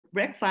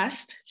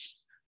breakfast.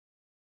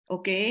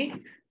 Okay,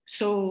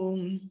 so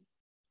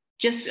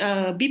just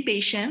be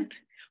patient.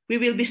 We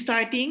will be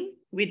starting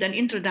with an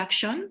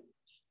introduction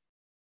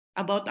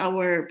about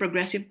our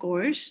progressive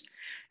course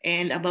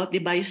and about the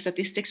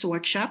biostatistics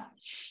workshop.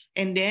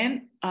 And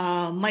then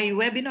my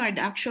webinar,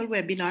 the actual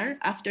webinar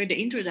after the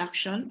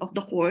introduction of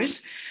the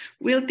course,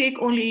 will take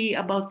only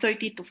about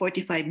 30 to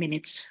 45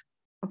 minutes.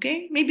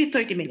 Okay, maybe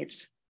 30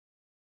 minutes.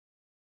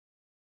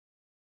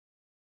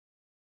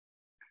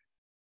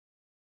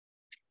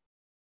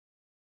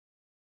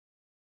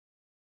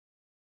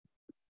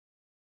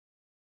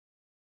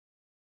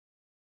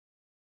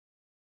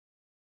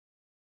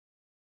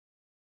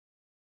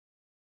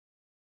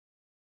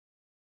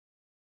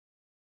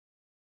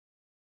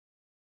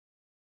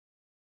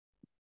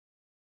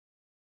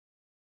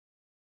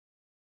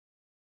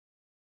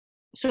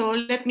 So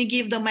let me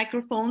give the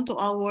microphone to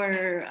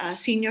our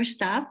senior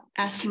staff,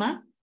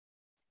 Asma.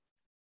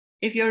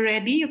 If you're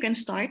ready, you can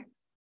start.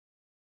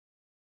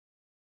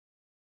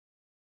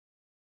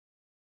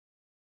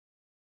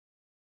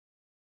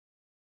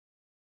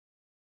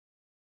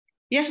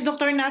 Yes,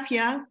 Dr.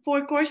 Nafia,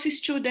 for course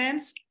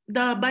students,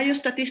 the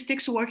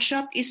biostatistics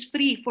workshop is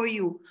free for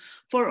you.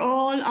 For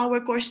all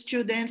our course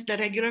students, the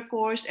regular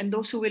course, and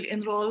those who will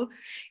enroll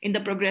in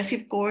the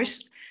progressive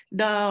course,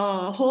 the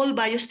whole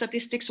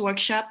biostatistics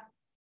workshop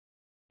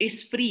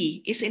is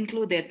free, is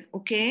included,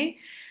 okay?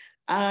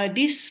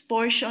 This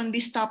portion,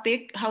 this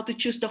topic, how to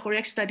choose the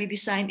correct study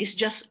design, is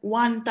just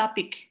one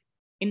topic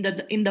in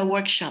the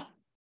workshop,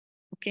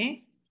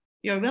 okay?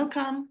 You're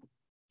welcome.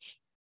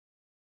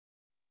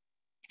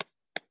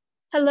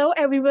 Hello,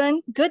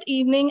 everyone. Good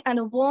evening and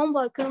a warm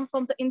welcome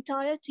from the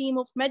entire team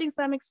of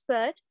MedExam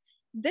Expert.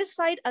 This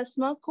side,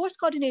 Asma, course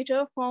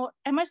coordinator for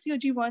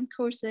MRCOG-1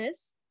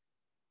 courses.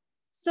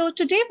 So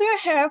today we are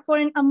here for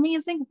an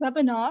amazing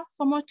webinar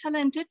from our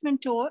talented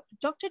mentor,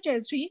 Dr.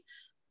 Desiree.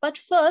 But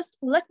first,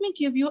 let me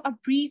give you a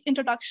brief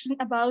introduction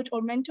about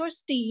our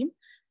mentors team.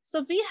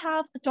 So we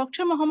have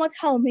Dr. Muhammad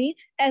Halmi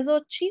as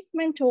our chief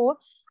mentor.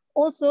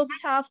 Also, we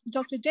have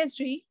Dr.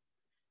 Desiree,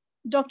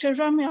 Dr.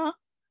 Ramya,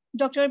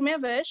 Dr.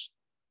 Mevesh,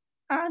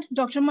 and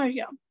Dr.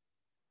 Maria.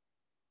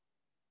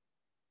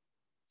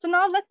 So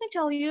now let me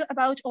tell you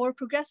about our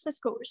progressive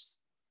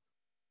course.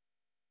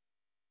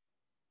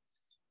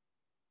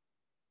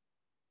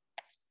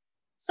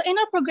 So in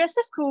our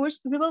progressive course,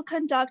 we will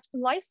conduct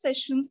live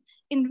sessions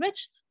in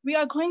which we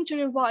are going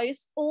to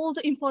revise all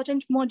the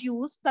important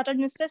modules that are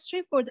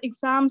necessary for the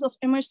exams of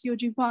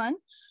MRCOG-1.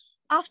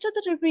 After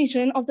the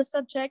revision of the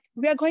subject,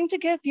 we are going to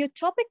give you a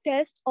topic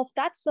test of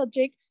that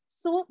subject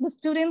so the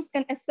students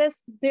can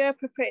assess their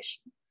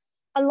preparation.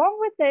 Along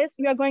with this,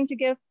 we are going to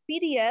give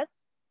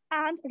PDFs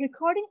and a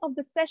recording of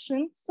the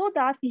session so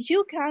that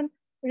you can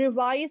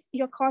revise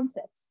your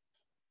concepts.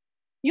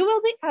 You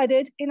will be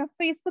added in a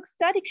Facebook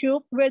study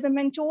group where the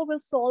mentor will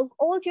solve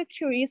all your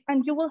queries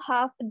and you will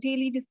have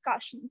daily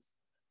discussions.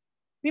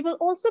 We will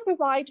also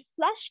provide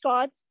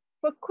flashcards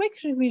for quick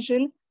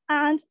revision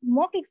and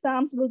mock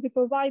exams will be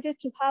provided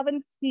to have an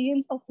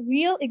experience of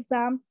real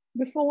exam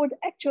before the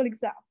actual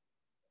exam.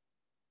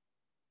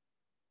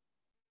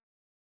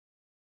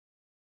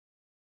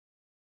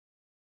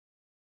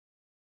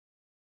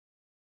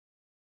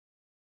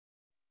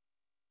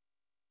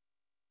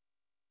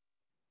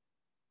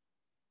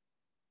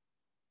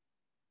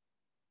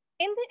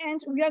 In the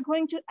end, we are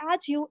going to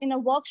add you in a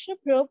workshop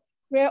group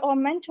where our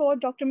mentor,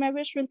 Dr.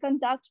 Mevesh, will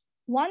conduct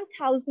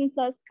 1,000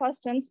 plus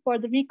questions for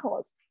the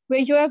recalls, where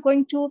you are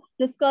going to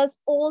discuss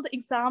all the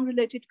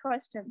exam-related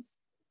questions.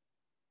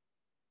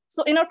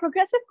 So in our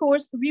progressive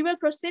course, we will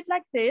proceed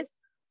like this.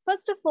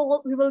 First of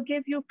all, we will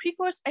give you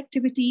pre-course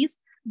activities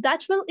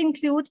that will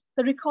include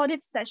the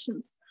recorded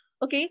sessions,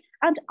 okay?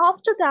 And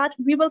after that,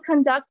 we will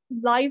conduct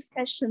live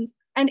sessions.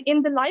 And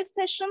in the live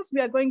sessions,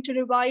 we are going to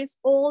revise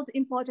all the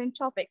important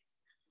topics.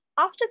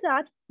 After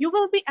that, you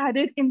will be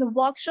added in the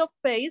workshop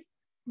phase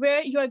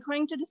where you are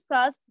going to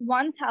discuss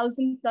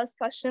 1,000 plus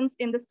questions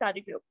in the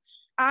study group.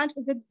 And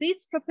with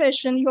this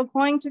preparation, you're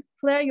going to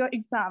clear your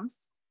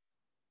exams.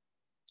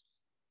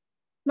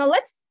 Now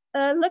let's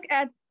look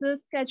at the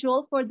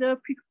schedule for the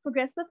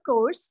progressive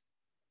course.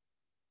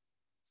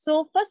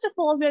 So first of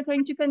all, we are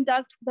going to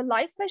conduct the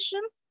live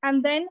sessions.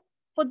 And then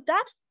for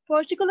that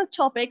particular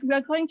topic, we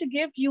are going to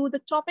give you the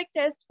topic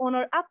test on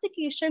our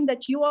application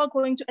that you are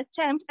going to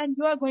attempt, and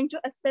you are going to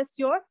assess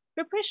your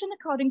preparation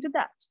according to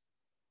that.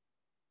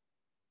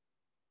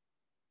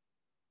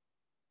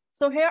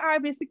 So here are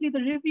basically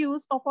the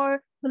reviews of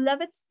our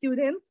beloved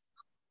students.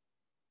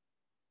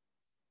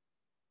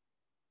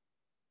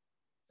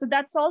 So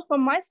that's all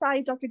from my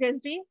side, Dr.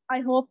 Desiree. I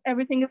hope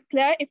everything is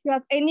clear. If you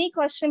have any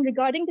question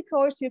regarding the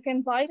course, you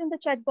can write in the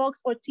chat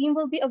box or team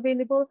will be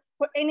available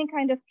for any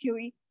kind of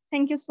query.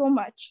 Thank you so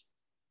much.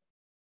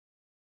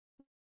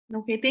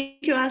 Okay,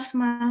 thank you,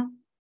 Asma.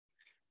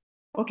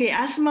 Okay,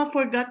 Asma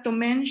forgot to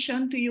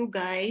mention to you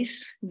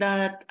guys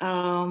that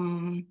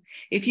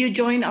if you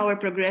join our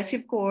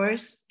progressive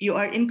course, you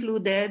are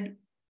included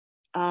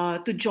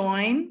to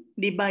join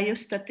the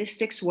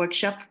biostatistics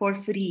workshop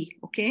for free,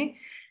 okay?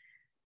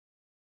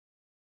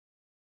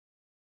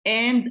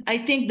 And I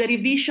think the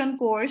revision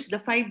course, the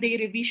 5-day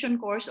revision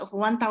course of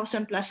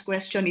 1,000 plus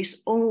question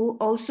is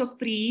also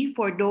free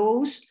for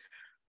those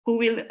who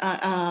will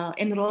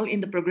enroll in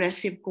the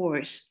progressive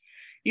course.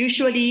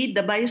 Usually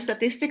the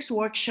biostatistics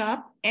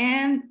workshop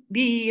and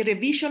the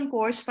revision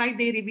course,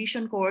 5-day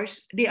revision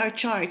course, they are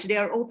charged, they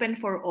are open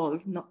for all,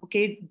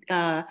 okay?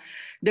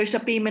 There's a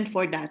payment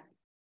for that,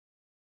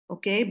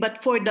 okay?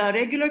 But for the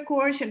regular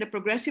course and the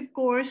progressive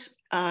course,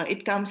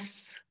 it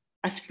comes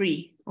as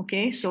free,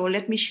 okay? So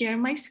let me share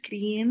my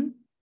screen.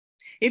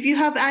 If you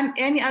have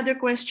any other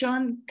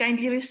question,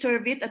 kindly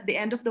reserve it at the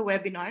end of the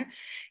webinar,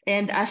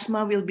 and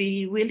Asma will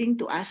be willing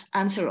to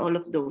answer all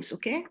of those,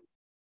 okay?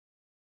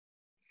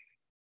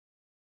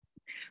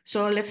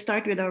 So let's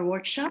start with our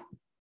workshop.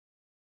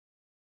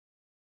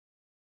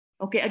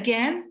 Okay,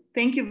 again,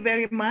 thank you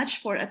very much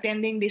for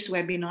attending this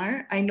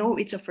webinar. I know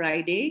it's a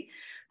Friday.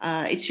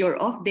 It's your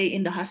off day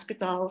in the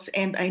hospitals,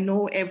 and I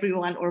know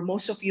everyone or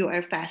most of you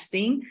are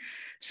fasting.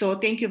 So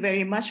thank you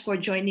very much for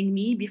joining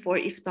me before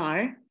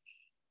Iftar.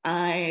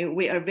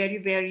 We are very,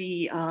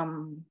 very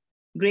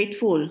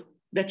grateful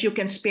that you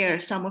can spare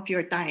some of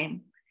your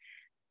time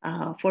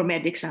for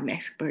MedExam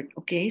Expert,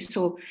 okay?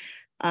 So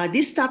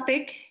this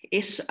topic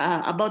is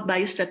about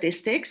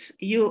biostatistics.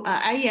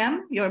 I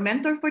am your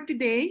mentor for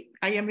today.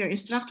 I am your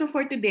instructor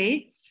for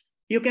today.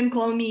 You can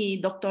call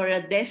me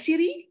Dr.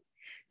 Desiree.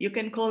 You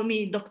can call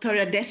me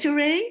Dr.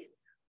 Desiree,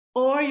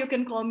 or you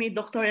can call me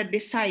Dr.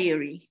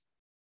 Desiree,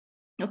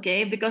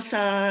 okay? Because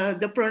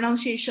the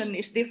pronunciation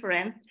is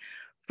different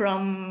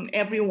from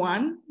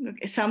everyone.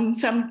 Some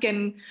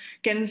can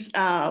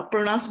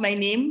pronounce my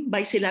name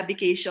by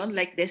syllabication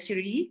like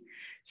Desiree.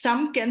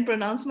 Some can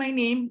pronounce my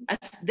name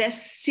as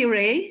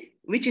Desiree,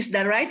 which is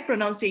the right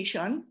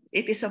pronunciation.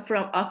 It is of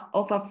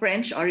a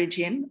French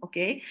origin,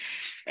 okay?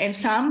 And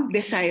some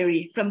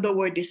Desiree, from the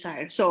word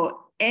desire.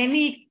 So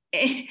any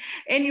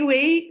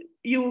way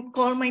you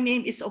call my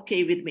name, it's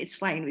okay with me, it's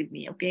fine with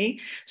me, okay?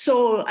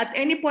 So at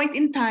any point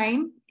in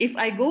time, if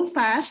I go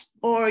fast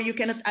or you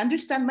cannot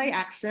understand my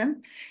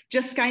accent,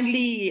 just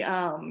kindly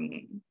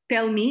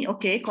tell me,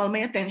 okay, call my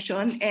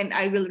attention, and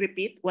I will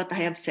repeat what I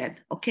have said,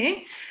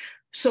 okay?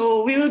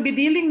 So we will be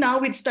dealing now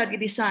with study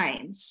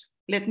designs.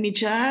 Let me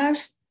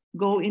just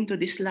go into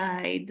the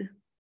slide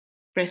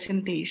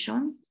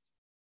presentation.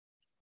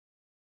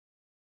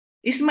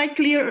 Is my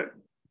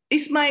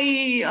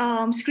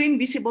screen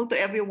visible to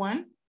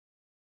everyone?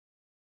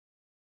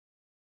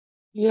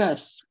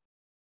 Yes.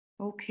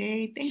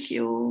 Okay, thank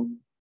you.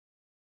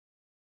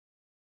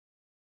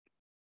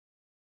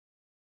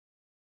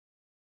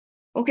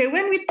 Okay,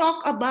 when we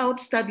talk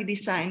about study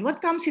design,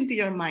 what comes into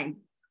your mind?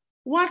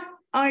 What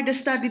are the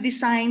study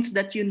designs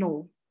that you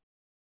know?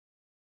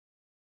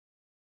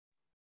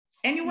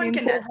 Anyone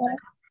can answer.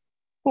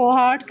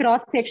 Cohort,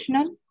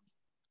 cross-sectional.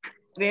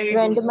 Very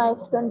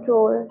randomized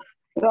control.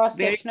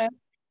 Cross-sectional.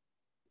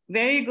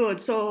 Very good.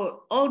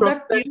 So all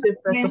that you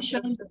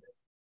mentioned.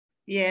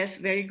 Yes,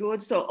 very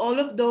good. So all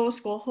of those,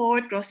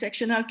 cohort,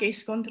 cross-sectional,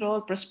 case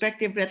control,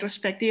 prospective,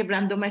 retrospective,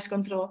 randomized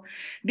control,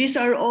 these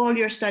are all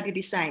your study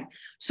design.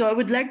 So I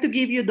would like to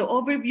give you the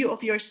overview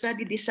of your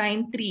study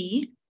design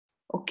tree.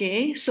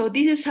 Okay, so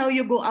this is how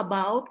you go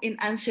about in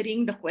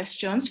answering the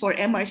questions for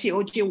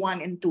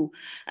MRCOG-1 and 2.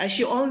 As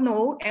you all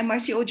know,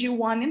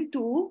 MRCOG-1 and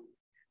 2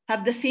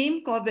 have the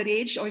same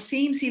coverage or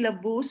same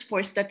syllabus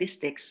for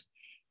statistics.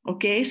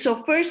 Okay,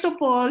 so first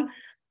of all,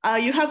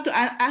 you have to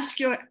ask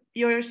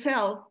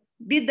yourself,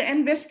 did the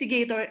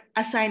investigator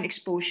assign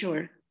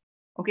exposure?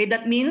 Okay,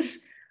 that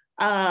means,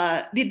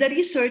 did the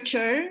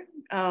researcher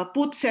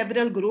put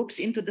several groups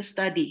into the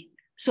study?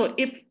 So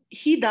if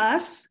he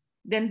does,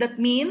 then that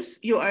means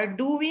you are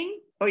doing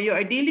or you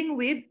are dealing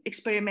with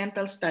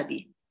experimental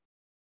study.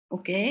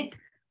 Okay.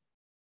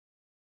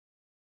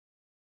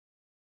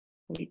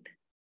 Wait,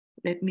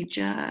 let me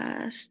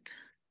just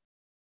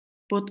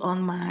put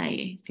on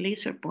my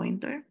laser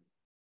pointer.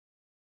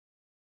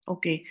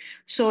 Okay,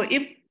 so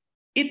if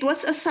it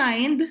was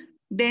assigned,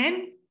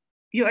 then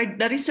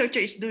the researcher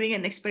is doing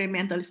an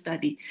experimental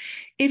study.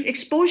 If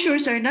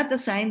exposures are not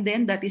assigned,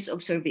 then that is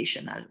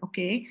observational,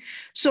 okay?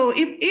 So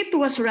if it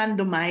was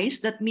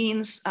randomized, that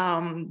means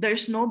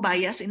there's no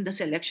bias in the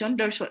selection,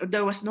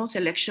 there was no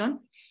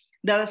selection.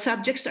 The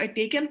subjects are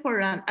taken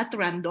at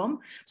random,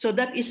 so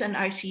that is an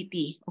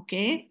RCT,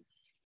 okay?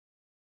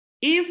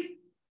 If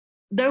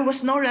there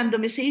was no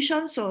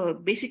randomization, so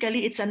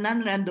basically it's a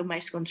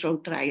non-randomized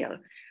controlled trial.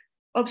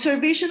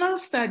 Observational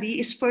study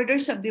is further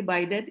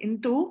subdivided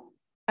into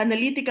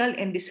analytical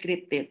and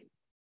descriptive.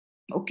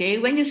 Okay,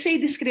 when you say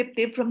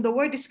descriptive, from the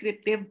word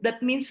descriptive,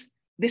 that means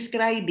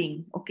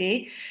describing,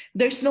 okay?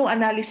 There's no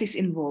analysis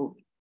involved.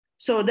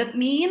 So that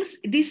means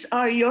these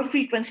are your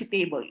frequency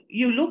table.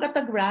 You look at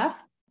a graph,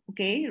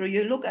 okay, or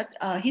you look at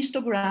a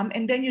histogram,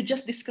 and then you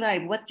just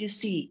describe what you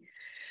see.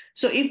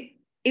 So if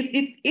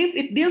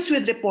it deals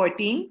with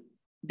reporting,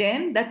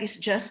 then that is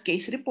just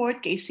case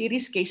report, case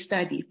series, case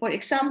study. For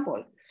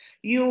example,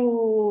 you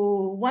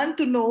want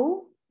to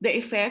know the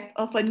effect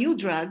of a new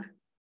drug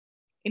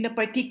in a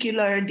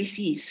particular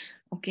disease,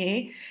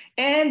 okay?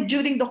 And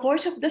during the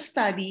course of the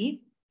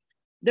study,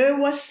 there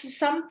was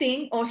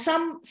something or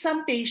some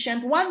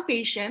patient, one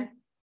patient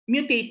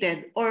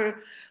mutated,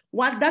 or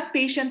that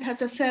patient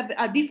has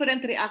a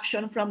different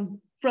reaction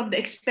from the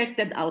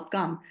expected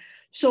outcome.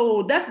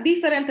 So that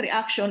different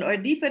reaction or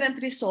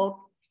different result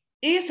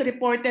is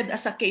reported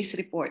as a case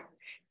report.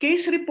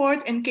 Case report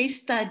and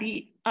case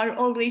study are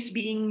always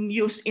being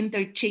used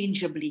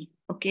interchangeably,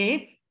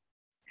 okay?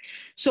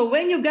 So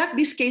when you got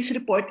this case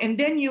report and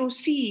then you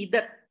see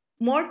that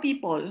more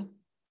people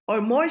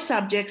or more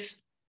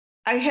subjects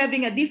are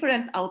having a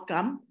different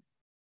outcome,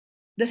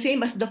 the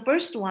same as the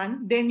first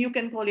one, then you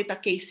can call it a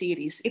case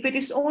series. If it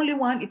is only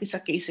one, it is a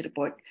case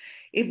report.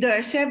 If there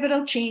are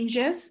several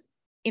changes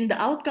in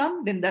the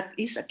outcome, then that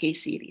is a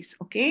case series,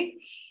 okay?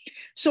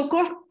 So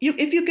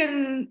if you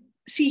can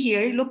see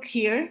here, look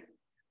here,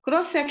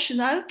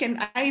 cross-sectional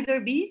can either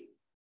be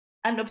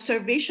an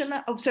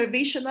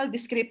observational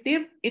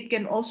descriptive. It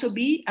can also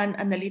be an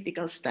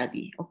analytical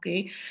study,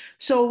 okay?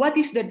 So what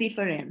is the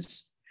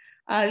difference?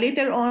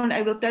 Later on,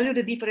 I will tell you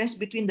the difference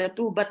between the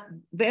two, but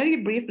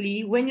very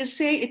briefly, when you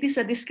say it is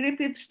a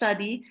descriptive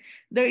study,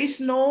 there is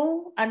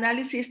no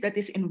analysis that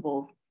is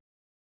involved.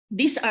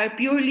 These are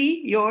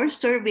purely your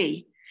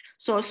survey.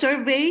 So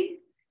survey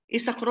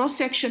is a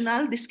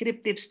cross-sectional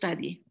descriptive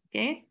study,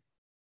 okay?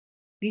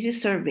 This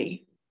is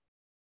survey.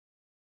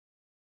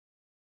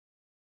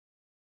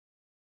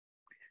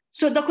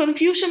 So the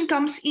confusion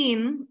comes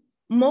in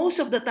most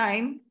of the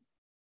time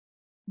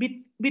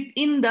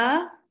within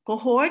the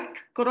cohort,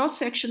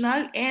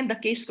 cross-sectional, and the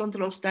case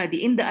control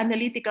study in the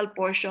analytical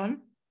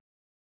portion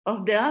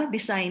of the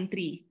design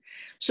tree.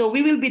 So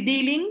we will be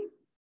dealing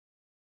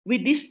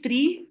with these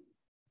three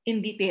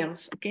in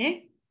details,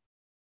 okay?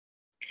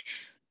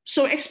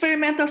 So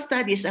experimental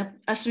studies,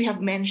 as we have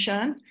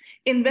mentioned,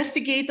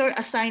 investigator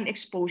assigned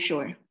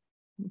exposure,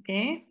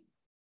 okay?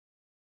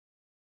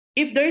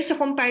 If there is a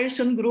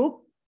comparison group,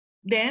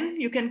 then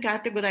you can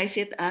categorize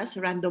it as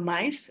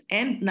randomized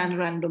and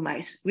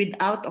non-randomized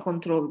without a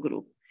control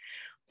group.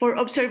 For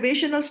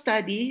observational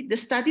study, the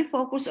study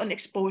focus on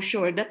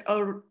exposure that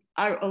are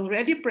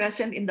already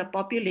present in the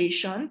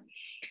population,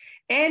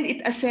 and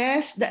it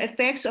assesses the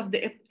effects of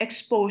the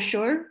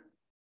exposure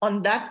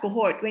on that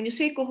cohort. When you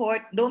say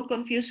cohort, don't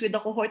confuse with the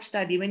cohort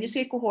study. When you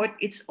say cohort,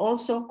 it's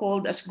also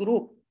called as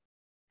group.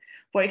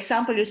 For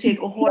example, you say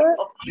cohort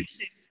of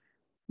nurses.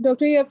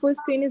 Doctor, your full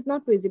screen is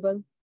not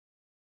visible.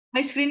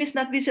 My screen is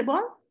not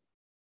visible?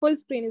 Full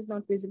screen is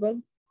not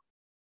visible.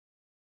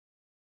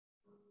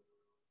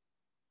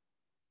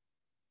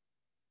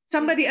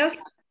 Somebody else,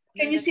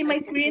 can you see my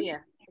screen?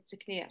 Clear. It's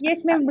clear.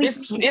 Yes, ma'am.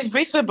 It's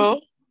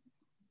visible.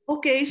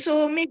 Okay,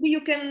 so maybe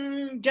you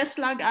can just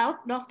log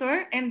out,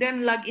 doctor, and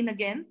then log in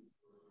again.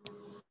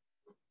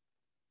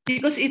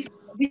 Because it's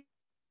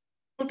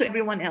visible to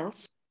everyone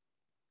else.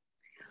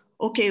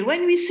 Okay,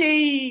 when we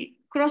say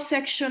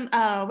cross-section,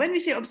 when we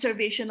say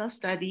observational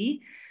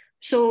study,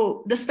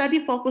 so the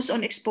study focus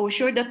on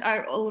exposure that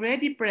are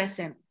already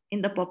present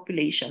in the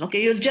population.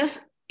 Okay,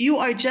 you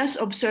are just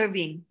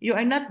observing. You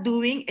are not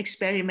doing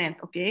experiment,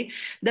 okay?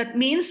 That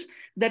means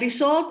the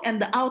result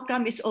and the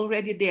outcome is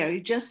already there.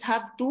 You just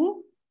have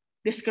to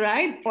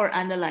describe or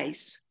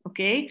analyze,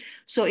 okay?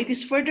 So it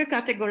is further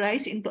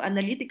categorized into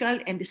analytical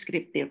and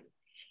descriptive.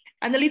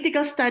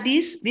 Analytical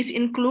studies, these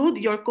include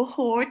your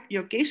cohort,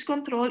 your case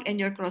control, and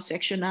your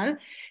cross-sectional.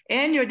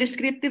 And your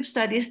descriptive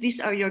studies, these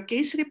are your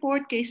case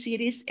report, case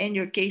series, and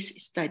your case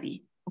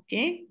study,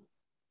 okay?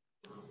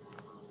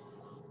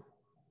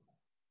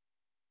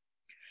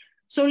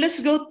 So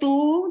let's go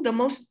to the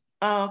most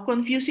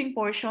confusing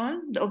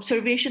portion, the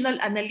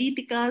observational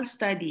analytical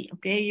study,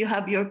 okay? You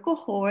have your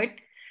cohort,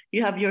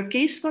 you have your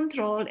case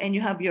control, and you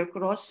have your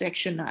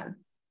cross-sectional.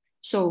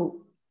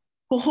 So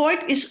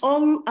cohort is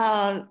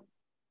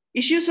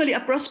usually a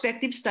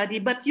prospective study,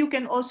 but you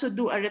can also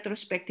do a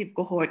retrospective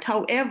cohort.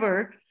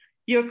 However,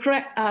 your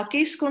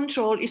case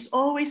control is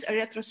always a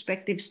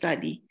retrospective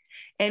study.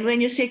 And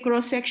when you say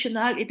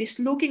cross-sectional, it is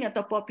looking at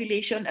the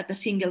population at a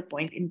single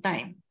point in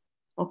time.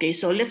 Okay,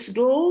 so let's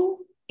go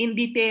in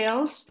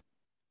details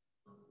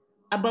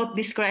about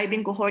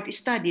describing cohort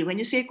study. When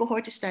you say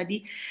cohort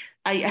study,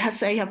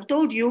 as I have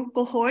told you,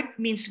 cohort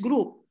means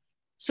group.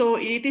 So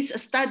it is a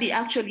study,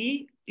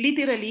 actually,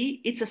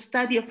 literally, it's a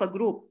study of a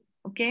group,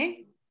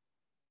 okay?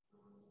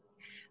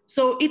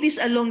 So it is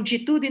a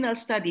longitudinal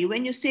study.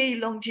 When you say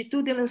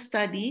longitudinal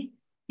study,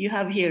 you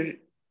have here,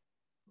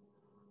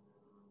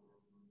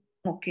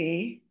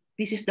 okay,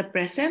 this is the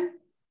present,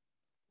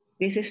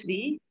 this is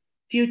the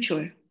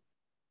future.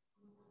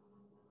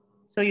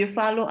 So you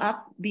follow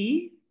up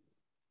the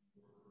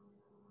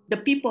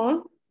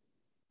people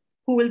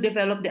who will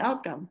develop the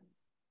outcome.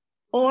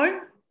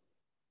 Or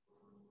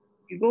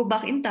you go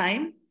back in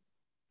time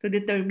to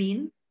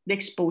determine the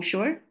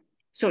exposure.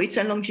 So it's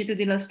a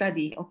longitudinal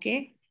study,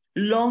 okay?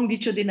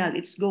 Longitudinal,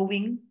 it's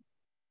going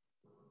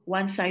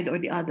one side or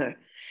the other.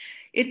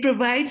 It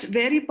provides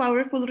very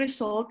powerful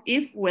result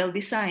if well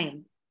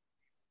designed.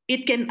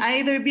 It can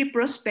either be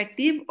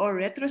prospective or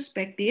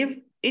retrospective,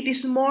 it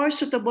is more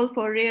suitable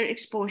for rare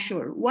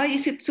exposure. Why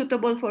is it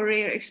suitable for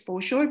rare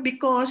exposure?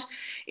 Because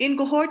in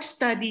cohort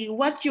study,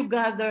 what you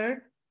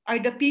gather are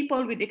the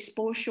people with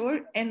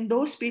exposure and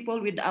those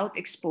people without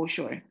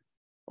exposure.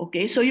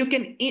 Okay, so you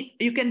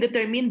can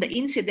determine the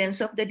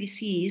incidence of the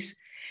disease,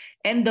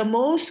 and the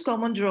most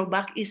common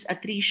drawback is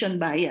attrition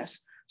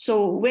bias.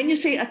 So when you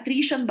say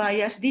attrition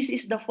bias, this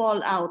is the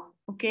fallout,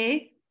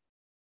 okay?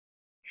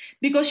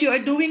 Because you are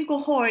doing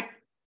cohort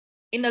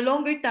in a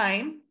longer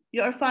time,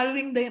 you are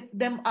following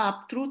them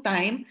up through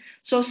time.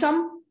 So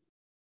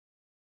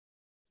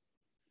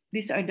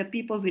these are the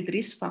people with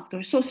risk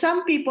factors. So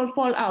some people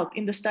fall out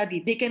in the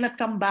study. They cannot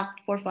come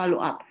back for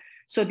follow-up.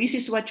 So this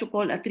is what you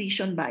call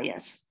attrition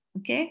bias,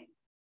 okay?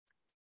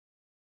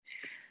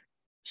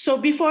 So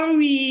before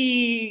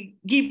we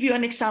give you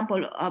an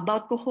example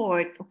about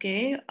cohort,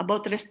 okay,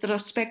 about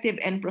retrospective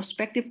and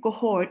prospective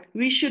cohort,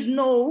 we should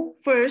know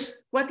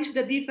first what is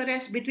the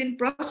difference between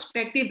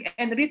prospective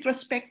and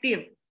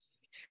retrospective.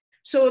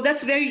 So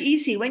that's very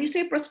easy. When you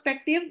say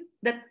prospective,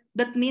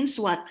 that means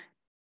what?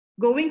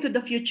 Going to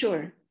the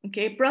future,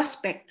 okay?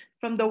 Prospect,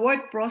 from the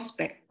word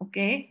prospect,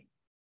 okay?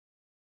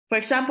 For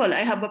example,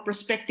 I have a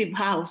prospective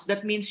house.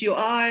 That means you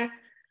are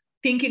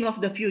thinking of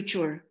the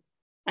future.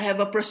 I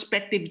have a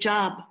prospective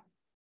job,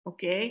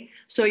 okay?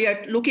 So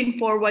you're looking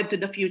forward to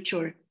the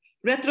future.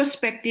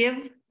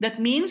 Retrospective,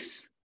 that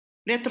means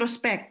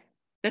retrospect.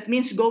 That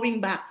means going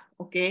back,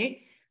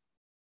 okay?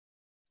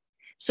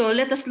 So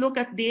let us look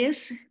at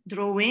this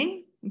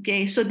drawing,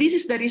 okay? So this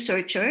is the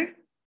researcher.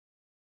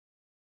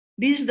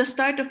 This is the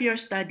start of your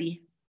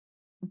study,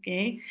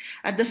 okay?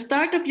 At the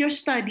start of your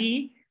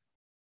study,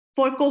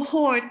 for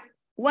cohort,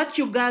 what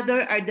you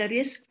gather are the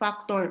risk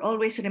factor.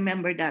 Always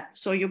remember that.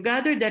 So you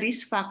gather the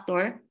risk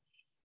factor.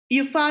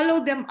 You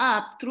follow them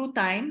up through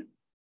time.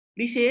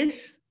 This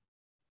is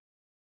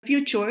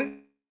future.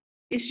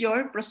 This is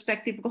your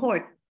prospective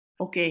cohort.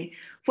 Okay.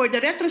 For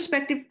the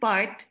retrospective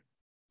part,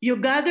 you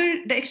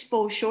gather the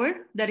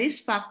exposure, the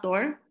risk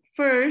factor.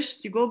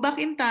 First, you go back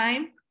in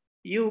time,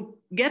 you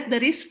get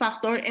the risk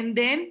factor, and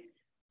then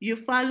you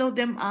follow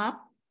them up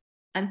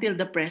until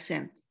the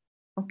present.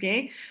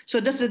 Okay, so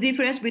that's the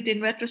difference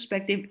between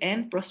retrospective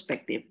and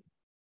prospective.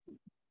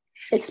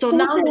 So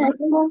now,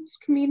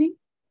 meaning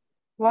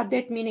what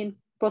that mean in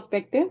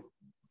prospective?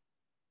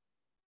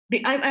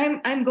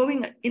 I'm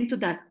going into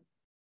that.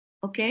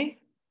 Okay,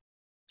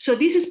 so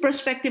this is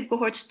prospective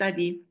cohort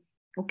study.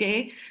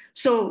 Okay,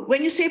 so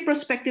when you say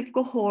prospective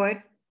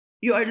cohort,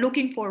 you are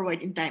looking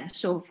forward in time.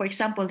 So for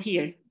example,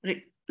 here,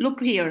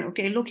 look here.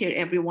 Okay, look here,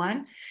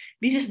 everyone.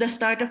 This is the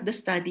start of the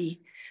study.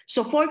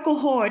 So for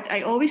cohort,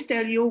 I always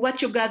tell you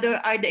what you gather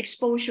are the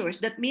exposures.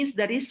 That means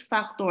the risk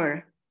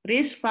factor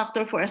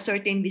for a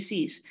certain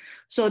disease.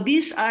 So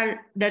these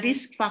are the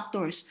risk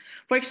factors.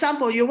 For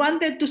example, you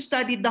wanted to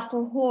study the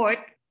cohort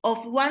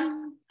of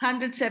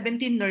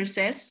 117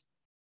 nurses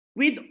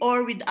with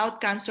or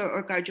without cancer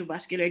or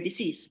cardiovascular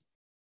disease.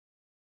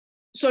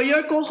 So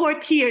your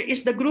cohort here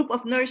is the group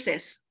of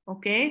nurses,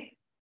 okay?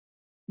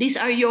 These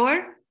are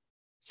your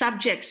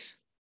subjects,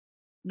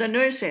 the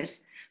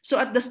nurses. So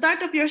at the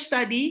start of your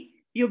study,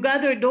 you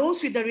gather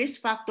those with the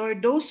risk factor,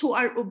 those who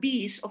are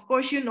obese. Of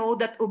course, you know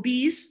that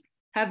obese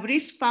have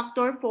risk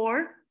factor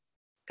for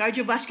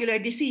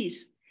cardiovascular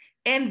disease.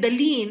 And the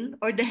lean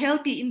or the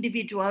healthy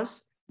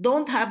individuals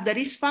don't have the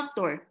risk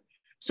factor.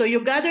 So you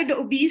gather the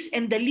obese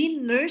and the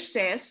lean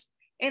nurses,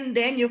 and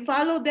then you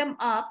follow them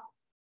up,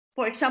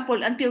 for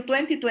example, until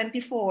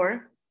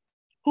 2024,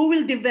 who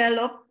will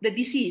develop the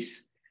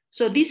disease.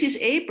 So this is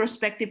a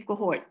prospective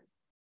cohort.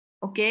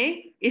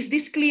 Okay, is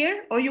this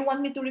clear or you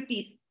want me to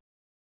repeat?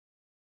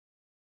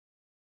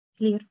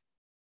 Clear.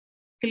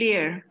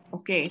 Clear,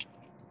 okay.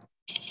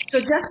 So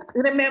just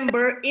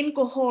remember in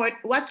cohort,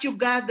 what you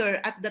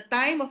gather at the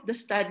time of the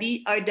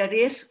study are the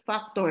risk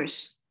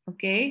factors,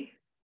 okay?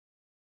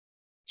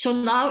 So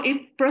now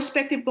if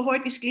prospective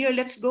cohort is clear,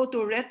 let's go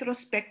to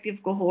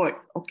retrospective cohort,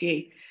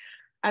 okay?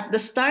 At the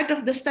start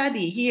of the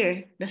study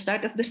here, the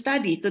start of the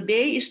study,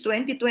 today is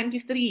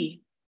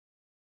 2023.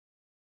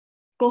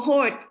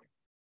 Cohort,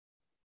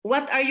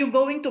 what are you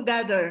going to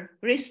gather?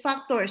 Risk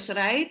factors,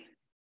 right?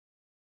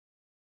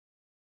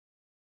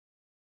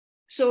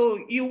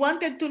 So you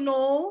wanted to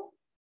know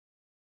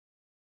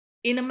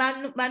in a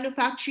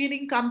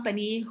manufacturing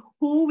company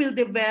who will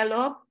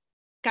develop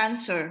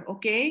cancer,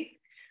 okay?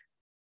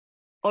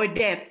 Or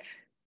death,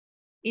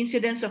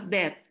 incidence of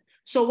death.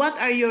 So what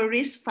are your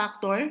risk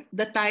factor?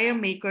 The tire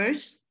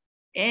makers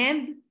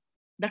and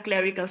the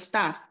clerical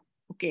staff.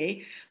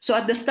 Okay, so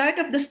at the start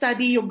of the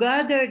study, you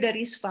gather the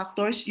risk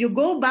factors. You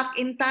go back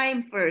in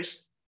time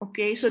first.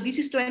 Okay, so this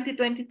is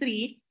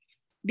 2023.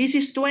 This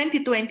is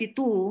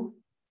 2022.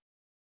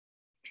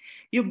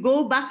 You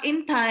go back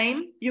in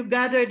time. You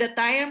gather the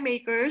tire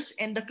makers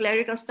and the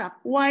clerical staff.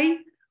 Why?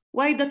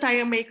 Why the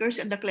tire makers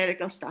and the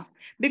clerical staff?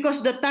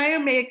 Because the tire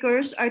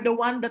makers are the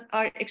ones that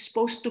are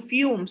exposed to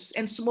fumes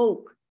and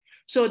smoke.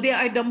 So they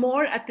are the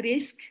more at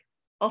risk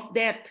of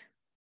death.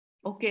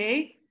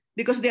 Okay?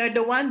 Because they are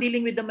the one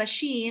dealing with the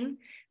machine,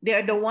 they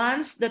are the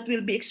ones that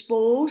will be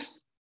exposed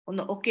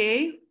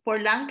okay, for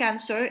lung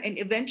cancer and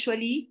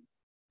eventually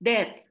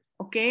death,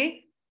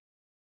 okay?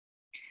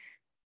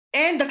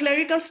 And the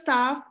clerical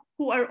staff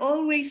who are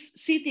always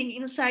sitting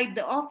inside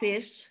the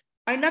office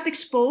are not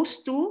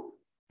exposed to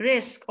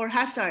risk or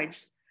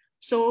hazards.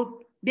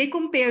 So they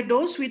compare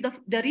those with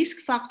the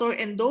risk factor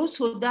and those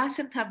who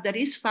doesn't have the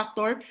risk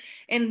factor,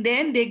 and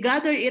then they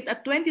gather it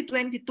at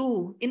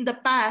 2022 in the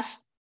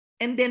past,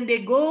 and then they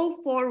go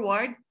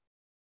forward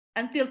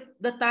until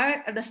the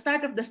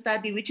start of the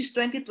study, which is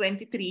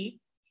 2023,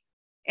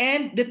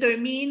 and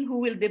determine who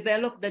will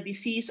develop the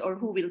disease or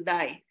who will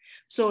die.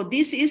 So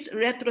this is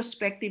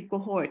retrospective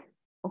cohort,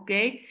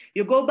 okay?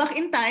 You go back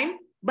in time,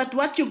 but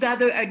what you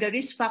gather are the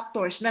risk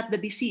factors, not the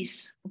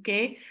disease,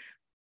 okay?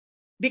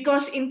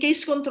 Because in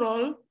case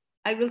control,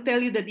 I will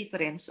tell you the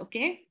difference,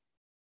 okay?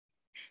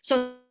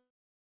 So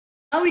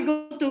now we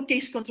go to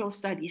case control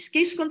studies.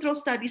 Case control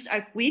studies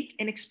are quick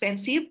and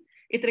expensive.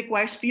 It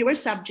requires fewer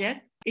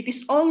subjects. It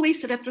is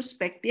always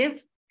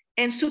retrospective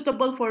and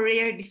suitable for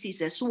rare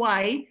diseases.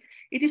 Why?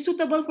 It is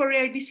suitable for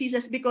rare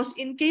diseases because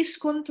in case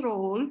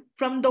control,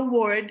 from the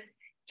word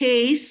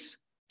case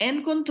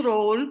and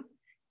control,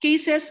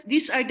 cases,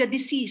 these are the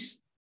disease.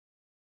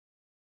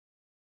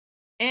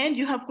 And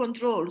you have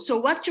control. So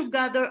what you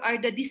gather are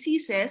the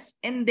diseases,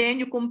 and then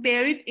you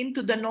compare it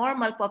into the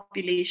normal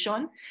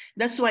population.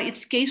 That's why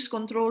it's case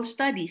control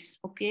studies,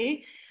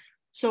 okay?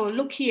 So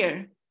look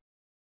here.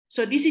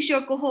 So this is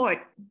your cohort.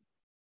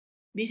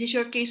 This is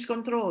your case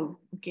control,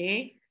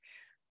 okay?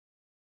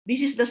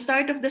 This is the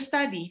start of the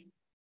study,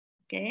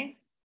 okay?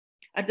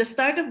 At the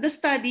start of the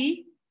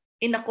study,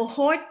 in a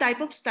cohort type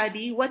of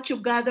study, what you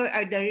gather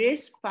are the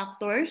risk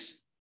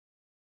factors,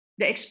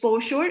 the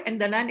exposure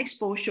and the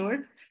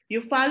non-exposure. You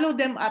follow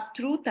them up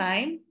through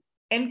time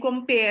and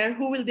compare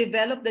who will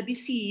develop the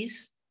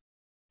disease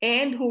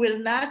and who will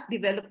not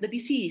develop the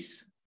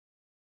disease.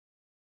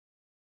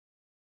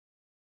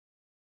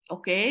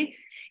 Okay?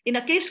 In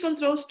a case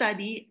control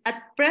study,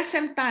 at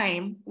present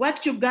time,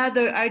 what you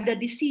gather are the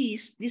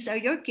disease, these are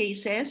your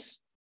cases,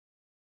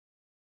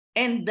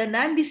 and the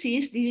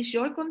non-disease, this is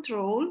your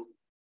control.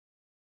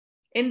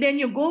 And then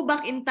you go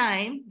back in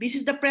time, this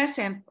is the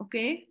present,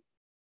 okay?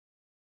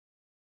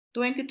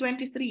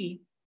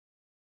 2023.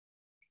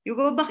 You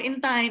go back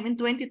in time in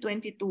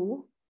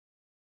 2022,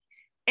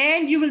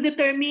 and you will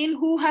determine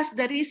who has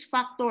the risk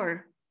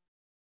factor.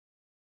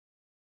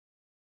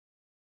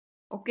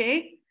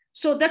 Okay?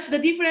 So that's the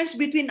difference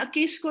between a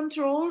case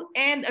control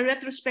and a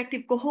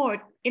retrospective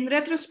cohort. In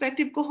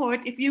retrospective cohort,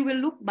 if you will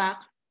look back,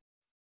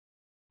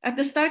 at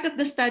the start of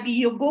the study,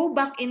 you go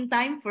back in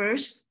time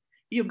first,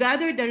 you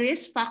gather the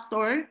risk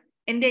factor,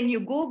 and then you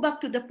go back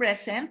to the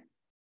present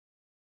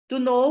to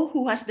know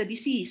who has the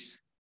disease.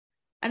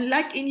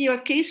 Unlike in your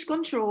case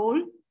control,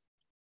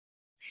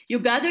 you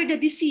gather the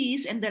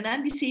disease and the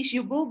non-disease,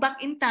 you go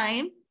back in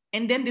time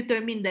and then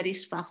determine the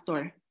risk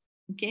factor,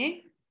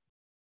 okay?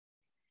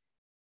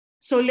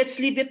 So let's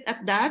leave it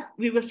at that.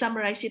 We will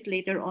summarize it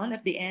later on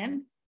at the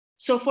end.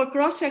 So for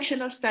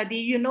cross-sectional study,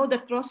 you know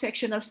that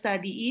cross-sectional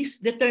study is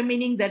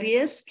determining the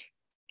risk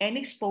and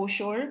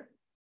exposure,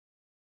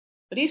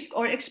 risk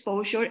or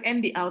exposure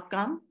and the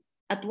outcome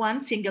at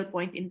one single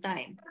point in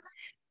time.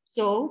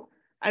 So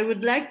I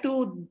would like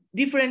to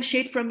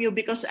differentiate from you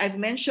because I've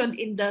mentioned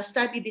in the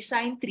study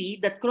design tree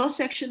that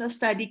cross-sectional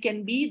study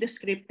can be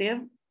descriptive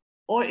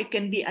or it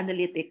can be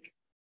analytic,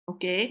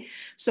 okay?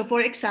 So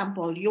for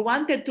example, you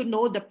wanted to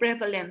know the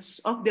prevalence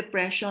of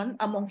depression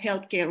among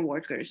healthcare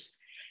workers,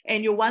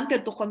 and you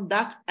wanted to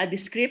conduct a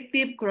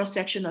descriptive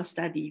cross-sectional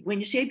study. When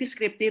you say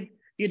descriptive,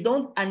 you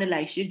don't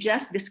analyze, you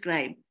just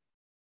describe.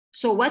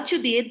 So what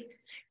you did,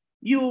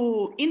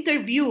 you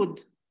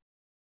interviewed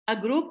a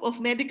group of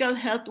medical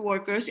health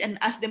workers and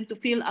ask them to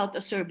fill out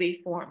a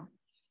survey form.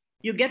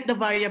 You get the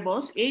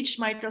variables, age,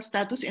 marital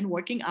status, and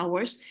working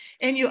hours,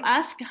 and you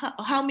ask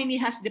how many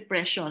has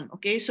depression,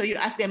 okay? So you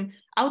ask them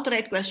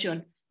outright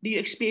question, do you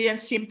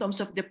experience symptoms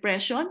of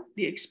depression?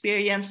 Do you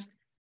experience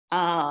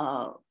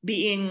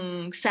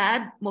being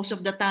sad most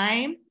of the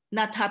time,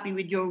 not happy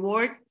with your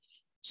work?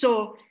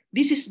 So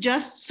this is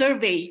just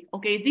survey,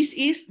 okay? This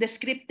is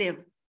descriptive.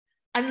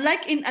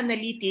 Unlike in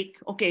analytic,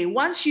 okay,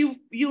 once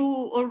you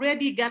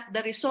already got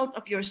the result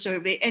of your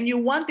survey and you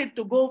wanted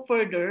to go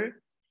further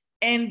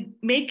and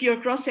make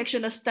your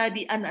cross-sectional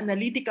study an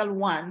analytical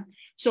one,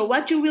 so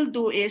what you will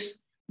do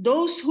is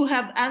those who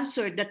have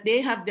answered that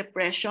they have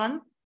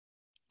depression,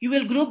 you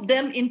will group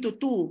them into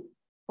two,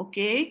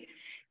 okay?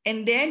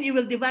 And then you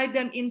will divide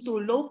them into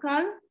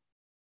local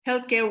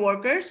healthcare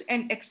workers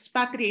and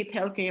expatriate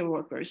healthcare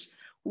workers.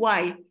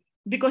 Why?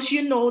 Because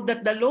you know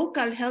that the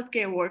local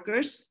healthcare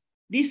workers,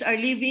 these are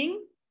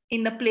living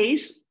in a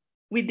place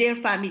with their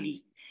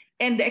family.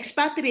 And the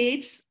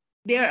expatriates,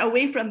 they are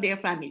away from their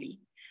family.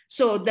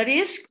 So the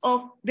risk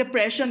of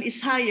depression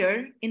is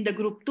higher in the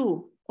group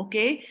 2,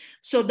 okay?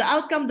 So the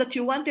outcome that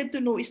you wanted to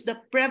know is the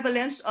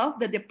prevalence of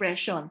the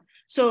depression.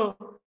 So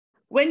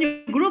when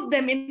you group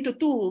them into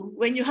two,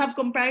 when you have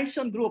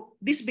comparison group,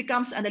 this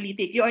becomes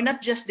analytic. You are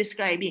not just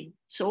describing.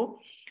 So,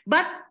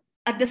 but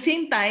at the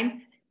same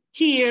time,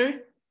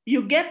 here,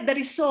 you get the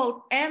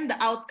result and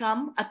the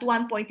outcome at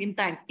one point in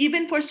time.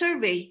 Even for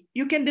survey,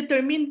 you can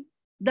determine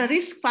the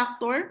risk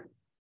factor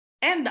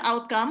and the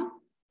outcome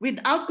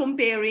without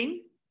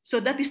comparing. So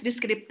that is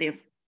descriptive.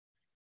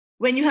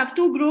 When you have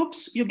two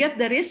groups, you get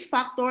the risk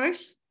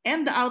factors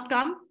and the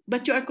outcome,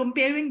 but you are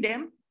comparing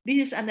them.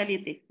 This is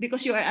analytic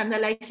because you are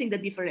analyzing the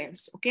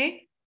difference,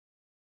 okay?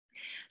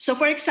 So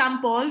for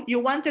example, you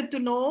wanted to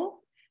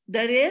know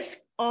the risk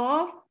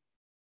of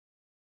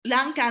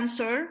lung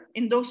cancer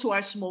in those who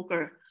are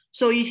smoker.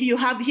 So you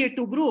have here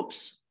two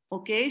groups,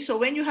 okay? So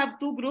when you have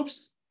two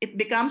groups, it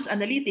becomes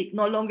analytic,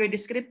 no longer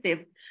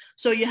descriptive.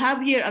 So you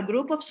have here a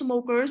group of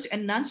smokers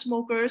and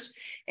non-smokers,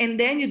 and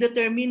then you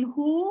determine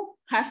who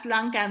has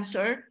lung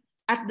cancer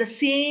at the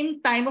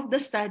same time of the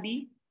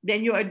study.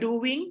 Then you are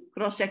doing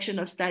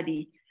cross-sectional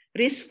study.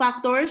 Risk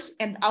factors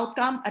and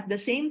outcome at the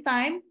same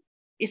time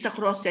is a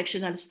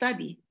cross-sectional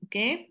study,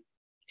 okay?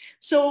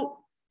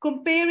 So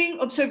comparing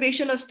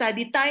observational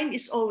study, time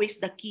is always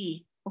the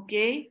key,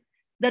 okay?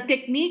 The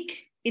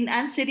technique in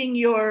answering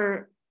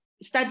your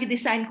study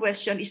design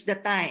question is the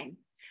time.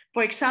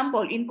 For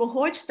example, in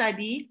cohort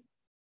study,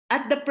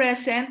 at the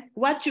present,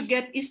 what you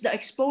get is the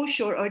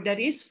exposure or the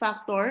risk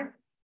factor,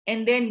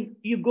 and then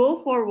you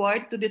go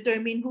forward to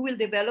determine who will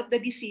develop the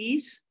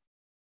disease.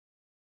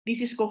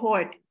 This is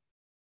cohort.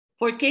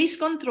 For case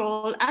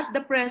control, at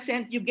the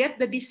present, you get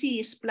the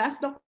disease plus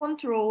the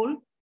control,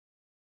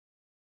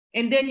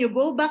 and then you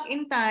go back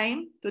in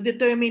time to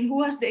determine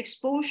who has the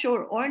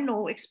exposure or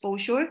no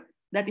exposure.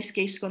 That is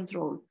case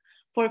control.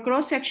 For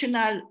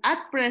cross-sectional,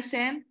 at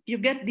present, you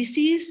get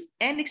disease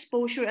and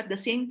exposure at the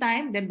same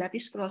time, then that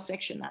is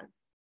cross-sectional.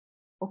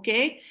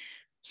 Okay?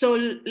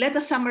 So let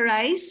us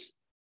summarize.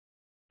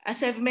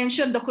 As I've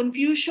mentioned, the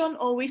confusion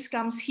always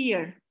comes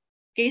here.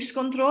 Case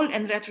control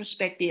and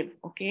retrospective.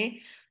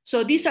 Okay?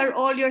 So these are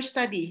all your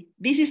study.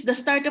 This is the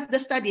start of the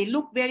study.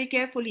 Look very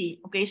carefully.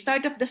 Okay,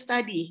 start of the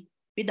study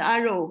with the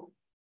arrow.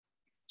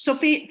 So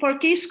for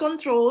case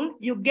control,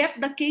 you get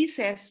the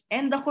cases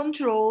and the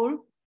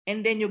control,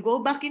 and then you go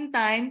back in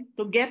time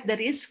to get the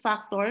risk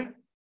factor,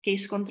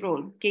 case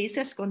control,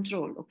 cases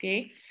control,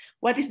 okay?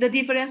 What is the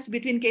difference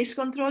between case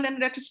control and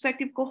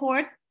retrospective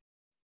cohort?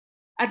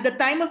 At the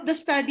time of the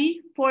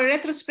study, for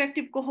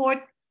retrospective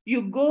cohort,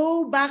 you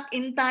go back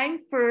in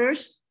time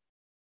first,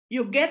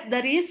 you get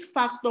the risk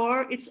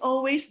factor. It's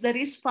always the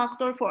risk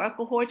factor for a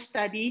cohort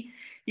study.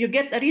 You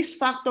get the risk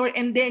factor,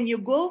 and then you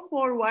go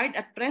forward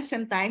at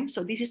present time.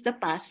 So this is the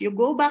past. You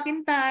go back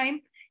in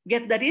time,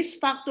 get the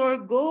risk factor,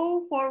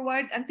 go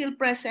forward until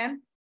present,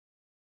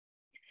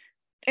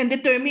 and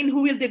determine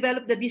who will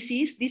develop the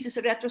disease. This is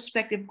a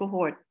retrospective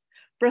cohort.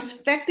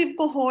 Prospective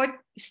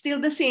cohort is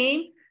still the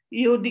same.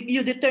 You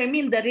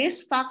determine the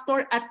risk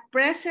factor at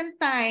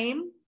present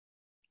time.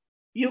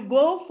 You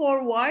go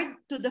forward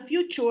to the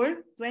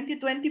future,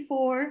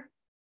 2024,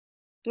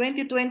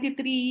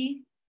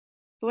 2023,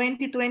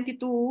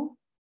 2022,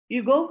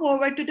 you go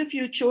forward to the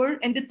future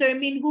and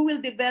determine who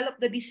will develop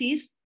the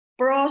disease,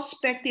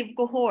 prospective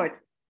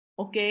cohort,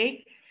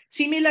 okay?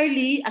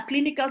 Similarly, a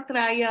clinical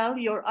trial,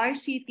 your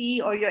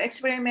RCT or your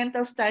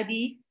experimental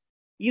study,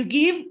 you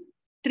give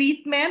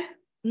treatment,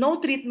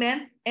 no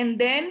treatment, and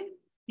then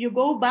you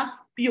go back,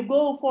 you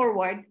go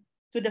forward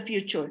to the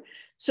future.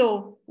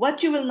 So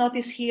what you will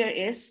notice here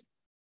is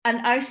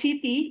an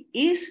RCT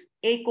is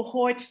a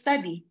cohort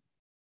study.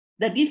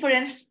 The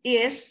difference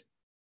is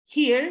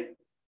here,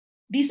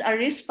 these are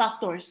risk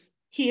factors.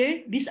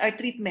 Here, these are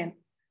treatment.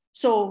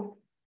 So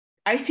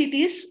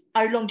RCTs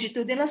are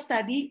longitudinal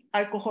study,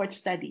 are cohort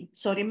study.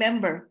 So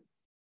remember,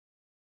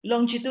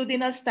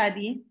 longitudinal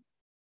study,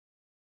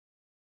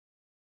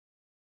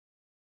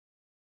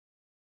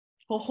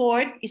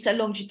 cohort is a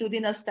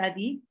longitudinal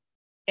study,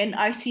 and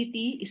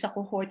RCT is a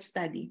cohort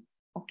study,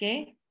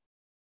 okay?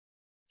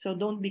 So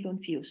don't be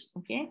confused,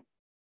 okay?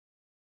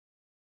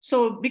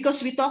 So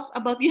because we talked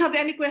about, do you have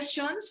any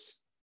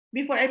questions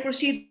before I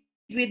proceed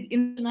with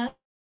internal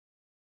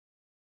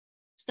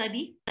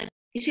study?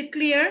 Is it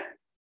clear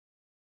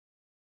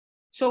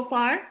so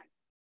far?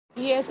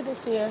 Yes, it is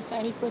clear.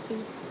 Can you proceed?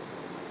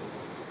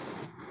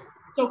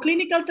 So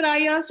clinical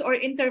trials or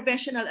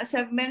interventional, as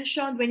I've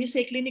mentioned, when you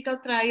say clinical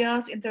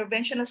trials,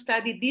 interventional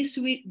study, this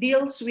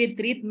deals with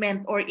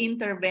treatment or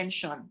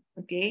intervention,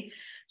 okay?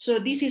 So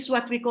this is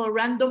what we call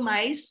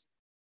randomized,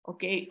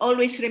 okay?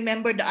 Always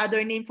remember the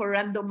other name for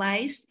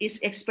randomized is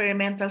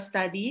experimental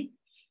study,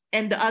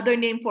 and the other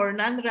name for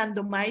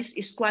non-randomized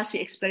is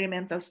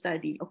quasi-experimental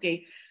study,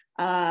 okay?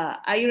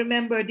 I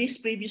remember this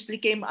previously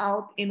came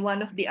out in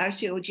one of the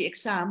RCOG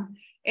exam,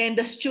 and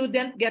the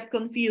student get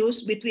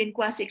confused between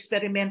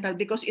quasi-experimental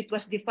because it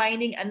was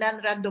defining a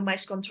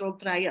non-randomized controlled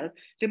trial.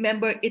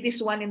 Remember, it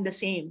is one and the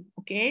same,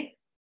 okay?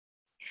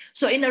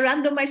 So in a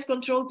randomized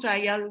controlled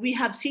trial, we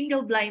have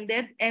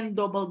single-blinded and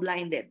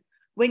double-blinded.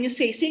 When you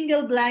say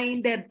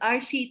single-blinded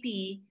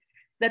RCT,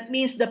 that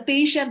means the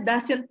patient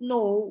doesn't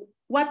know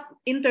what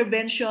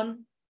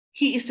intervention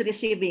he is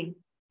receiving,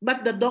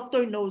 but the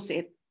doctor knows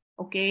it,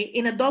 okay?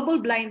 In a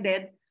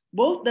double-blinded,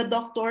 both the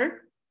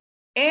doctor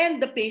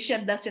and the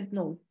patient doesn't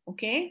know,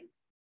 okay?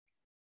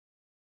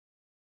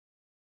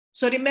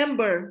 So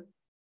remember,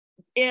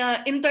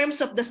 in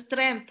terms of the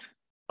strength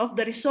of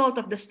the result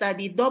of the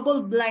study,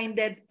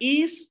 double-blinded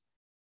is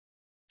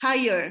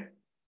higher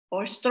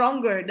or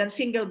stronger than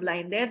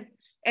single-blinded.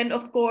 And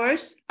of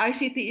course,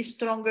 RCT is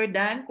stronger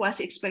than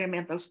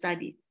quasi-experimental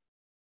study.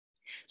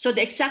 So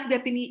the exact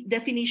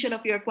definition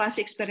of your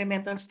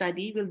quasi-experimental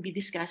study, we'll be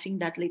discussing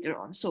that later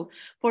on. So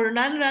for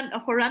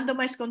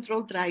randomized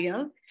controlled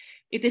trial,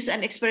 it is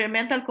an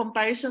experimental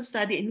comparison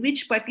study in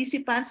which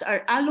participants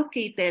are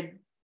allocated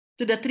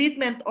to the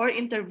treatment or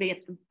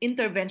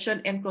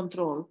intervention and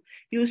control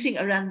using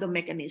a random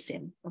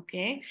mechanism.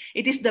 Okay,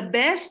 it is the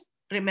best,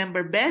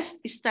 remember,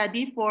 best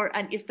study for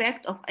an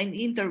effect of an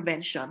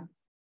intervention.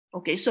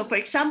 Okay, so for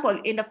example,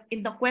 in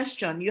the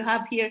question, you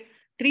have here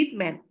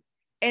treatment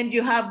and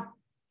you have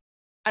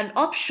an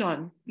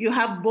option. You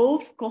have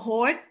both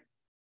cohort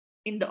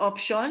in the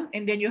option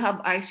and then you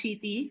have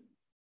RCT.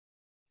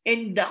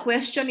 And the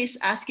question is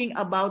asking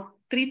about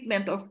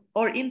treatment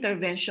or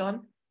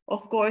intervention.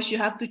 Of course, you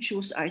have to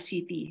choose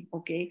RCT,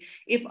 okay?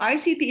 If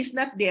RCT is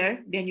not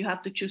there, then you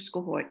have to choose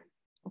cohort,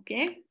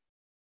 okay?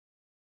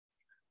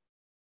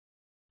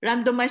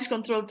 Randomized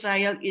controlled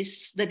trial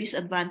is, the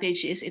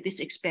disadvantage is it is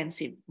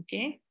expensive,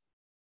 okay?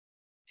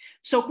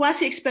 So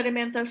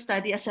quasi-experimental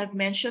study, as I've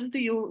mentioned to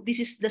you, this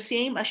is the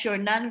same as your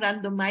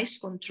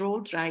non-randomized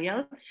controlled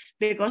trial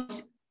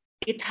because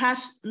it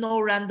has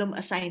no random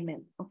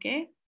assignment,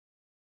 okay?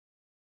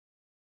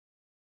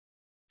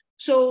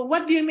 So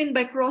what do you mean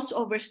by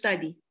crossover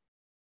study?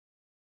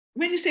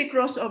 When you say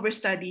crossover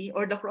study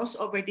or the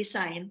crossover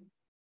design,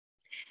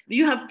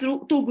 you have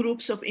two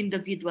groups of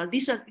individuals.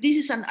 This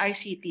is an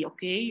RCT,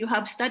 okay? You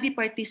have study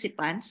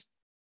participants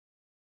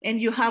and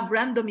you have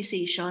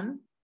randomization.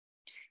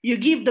 You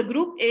give the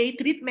group A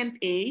treatment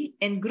A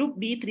and group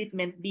B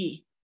treatment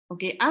B,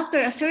 okay? After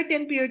a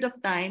certain period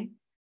of time,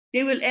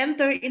 they will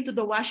enter into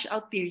the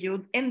washout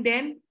period and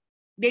then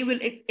they will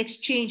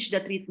exchange the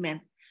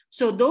treatment.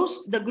 So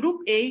the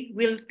group A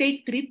will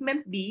take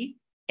treatment B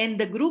and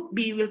the group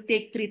B will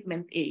take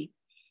treatment A.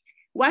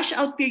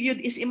 Washout period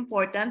is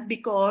important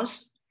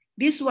because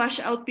this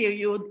washout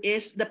period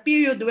is the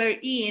period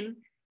wherein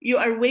you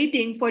are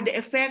waiting for the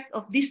effect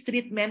of this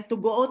treatment to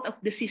go out of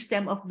the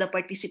system of the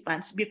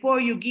participants before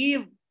you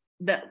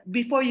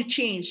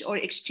change or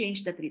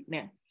exchange the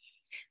treatment.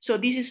 So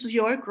this is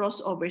your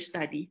crossover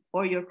study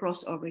or your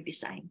crossover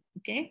design,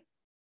 okay?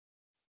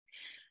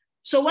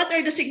 So what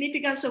are the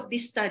significance of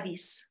these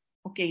studies?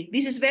 Okay,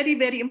 this is very,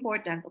 very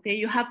important. Okay,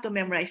 you have to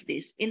memorize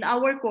this. In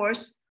our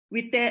course,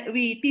 we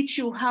teach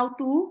you how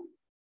to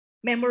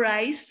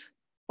memorize,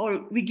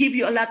 or we give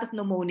you a lot of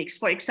mnemonics.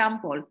 For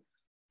example,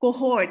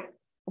 cohort.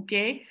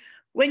 Okay,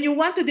 when you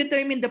want to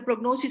determine the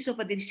prognosis of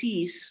a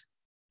disease,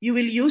 you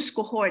will use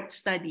cohort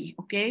study.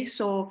 Okay,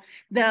 so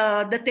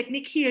the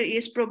technique here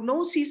is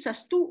prognosis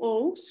has 2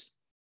 O's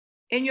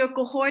and your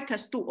cohort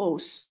has 2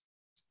 O's.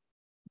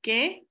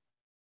 Okay.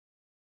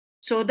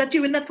 So that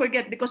you will not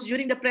forget, because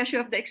during the pressure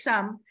of the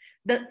exam,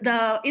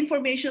 the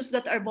informations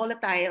that are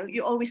volatile,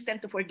 you always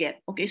tend to forget.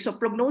 Okay, so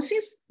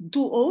prognosis,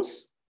 2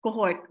 O's,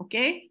 cohort,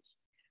 okay?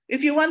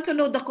 If you want to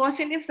know the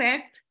cause and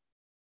effect,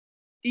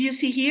 you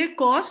see here,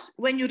 cause,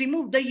 when you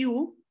remove the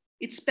U,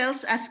 it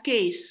spells as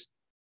case,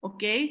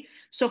 okay?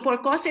 So for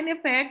cause and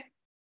effect,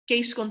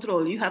 case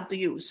control, you have to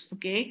use,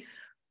 okay?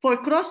 For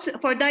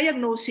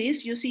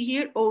diagnosis, you see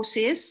here,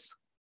 OSIS,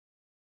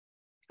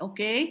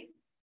 okay?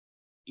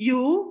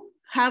 You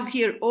have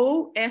here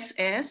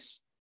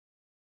OSS,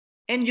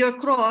 and your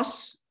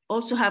cross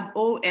also have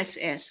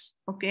OSS,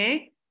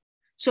 okay?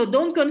 So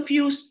don't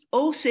confuse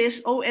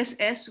OSIS,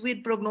 OSS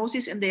with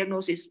prognosis and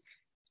diagnosis.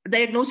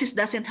 Diagnosis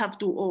doesn't have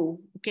 2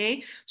 O,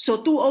 okay?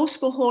 So 2 O's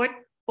cohort,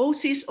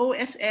 OSIS,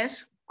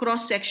 OSS,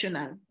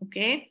 cross-sectional,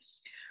 okay?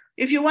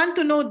 If you want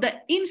to know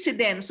the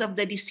incidence of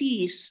the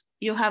disease,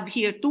 you have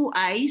here 2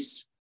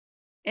 I's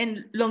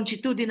and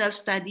longitudinal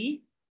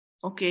study.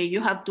 Okay, you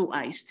have 2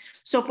 I's.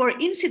 So for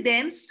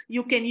incidence,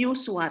 you can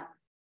use what?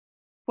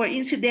 For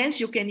incidence,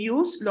 you can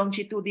use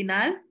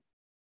longitudinal.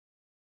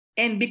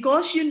 And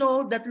because you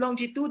know that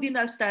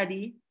longitudinal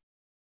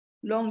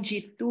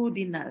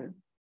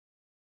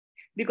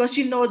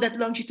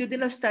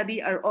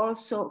study are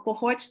also,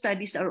 cohort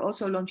studies are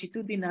also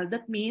longitudinal.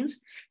 That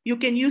means you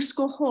can use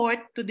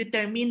cohort to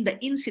determine the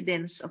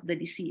incidence of the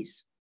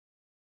disease.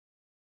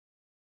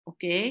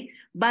 Okay,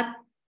 but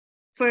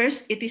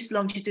first, it is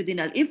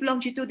longitudinal. If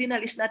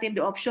longitudinal is not in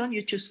the option,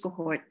 you choose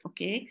cohort,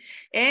 okay?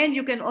 And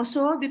you can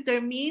also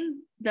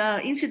determine the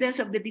incidence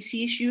of the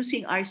disease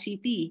using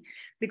RCT,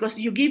 because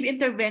you give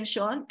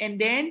intervention and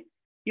then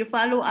you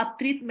follow up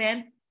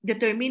treatment,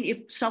 determine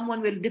if someone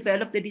will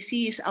develop the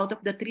disease out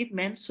of the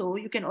treatment. So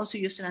you can also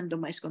use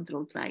randomized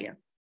controlled trial.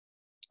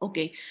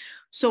 Okay,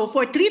 so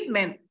for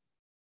treatment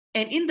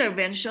and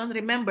intervention,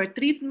 remember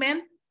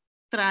treatment,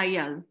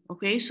 trial,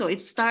 okay? So it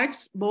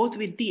starts both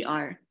with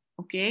TR.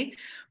 Okay,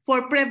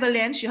 for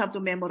prevalence, you have to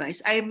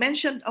memorize. I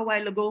mentioned a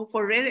while ago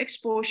for rare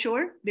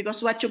exposure,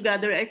 because what you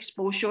gather are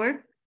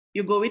exposure,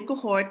 you go with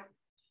cohort.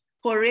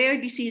 For rare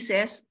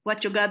diseases,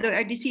 what you gather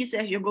are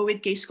diseases, you go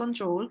with case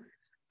control.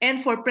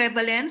 And for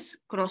prevalence,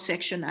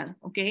 cross-sectional,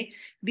 okay?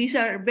 These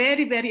are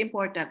very, very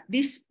important.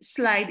 This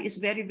slide is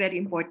very, very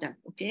important,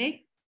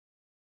 okay?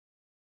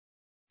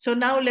 So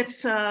now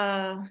let's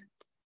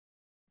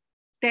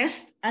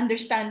test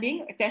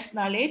understanding, test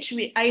knowledge.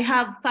 I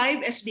have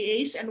 5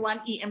 SBAs and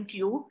 1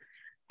 EMQ.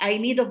 I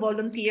need a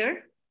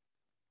volunteer.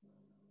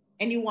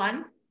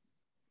 Anyone?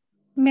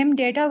 Ma'am,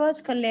 data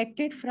was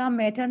collected from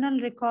maternal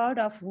record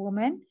of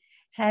women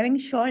having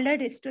shoulder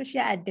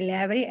dystocia at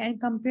delivery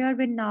and compared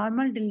with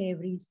normal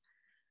deliveries,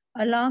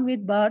 along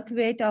with birth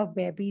weight of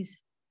babies.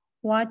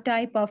 What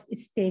type of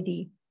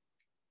study?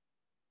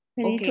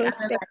 Okay,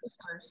 Retrospective.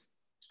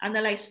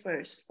 analyze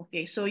first.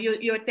 Okay, so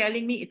you're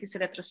telling me it is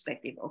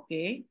retrospective,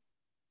 okay?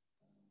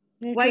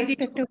 Why did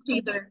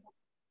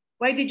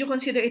you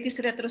consider it is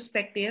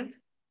retrospective?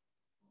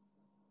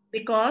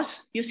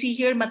 Because you see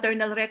here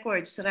maternal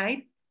records,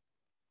 right?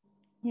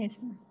 Yes,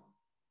 ma'am.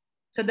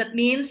 So that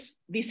means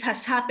this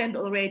has happened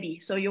already.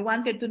 So you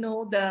wanted to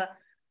know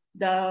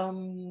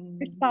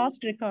It's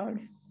past record.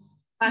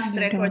 Past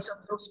records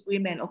of those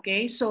women,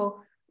 okay?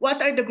 So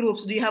what are the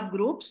groups? Do you have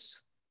groups?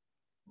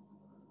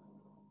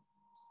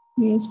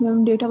 Yes,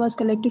 ma'am. Data was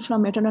collected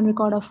from maternal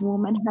record of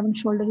women having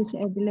shoulder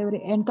dystocia at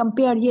delivery and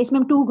compared. Yes,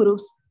 ma'am. 2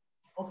 groups.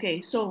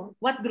 Okay, so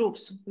what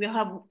groups? We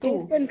have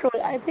 2. Case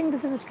control. I think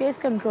this is case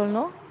control,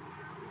 no?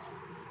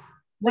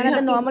 So One at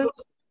the normal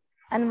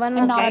and one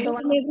And okay.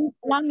 normal delivery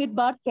along with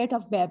birth weight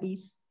of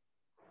babies.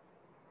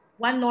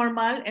 One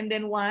normal and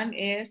then one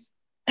is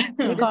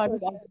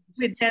Recorded.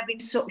 with having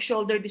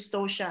shoulder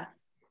dystocia,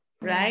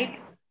 right?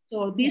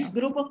 So this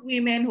group of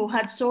women who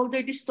had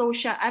shoulder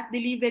dystocia at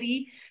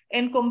delivery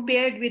and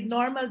compared with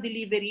normal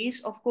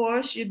deliveries, of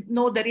course, you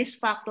know the risk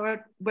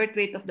factor, birth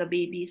weight of the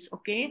babies,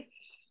 okay?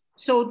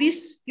 So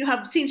this,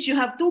 since you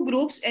have 2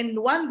 groups and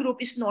one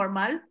group is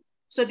normal,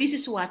 so this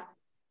is what?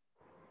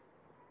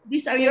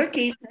 These are your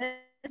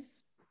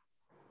cases.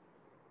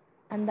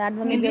 And that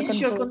one And is this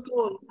is your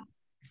control.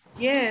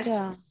 Yes.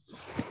 Yeah.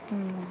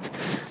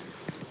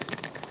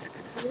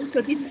 Okay,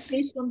 so this is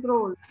case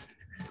control.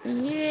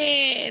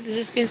 Yeah,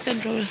 this is case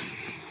control.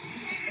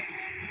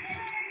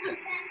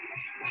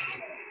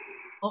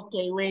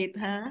 Okay, wait,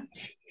 huh?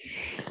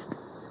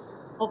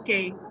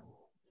 Okay.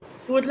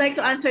 Who would like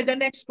to answer the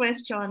next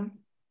question?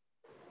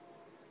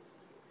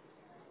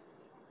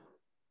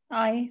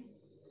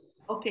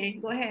 Okay,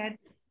 go ahead.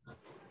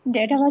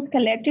 Data was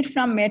collected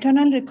from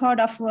maternal record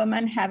of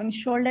women having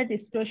shoulder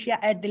dystocia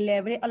at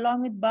delivery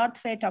along with birth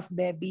weight of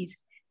babies.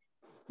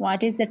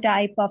 What is the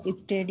type of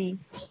study?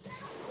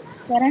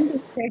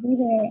 Current study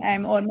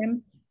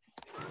ma'am.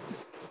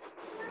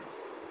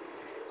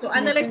 So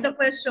analyze the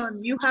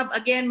question. You have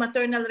again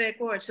maternal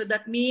record. So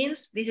that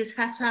means this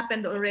has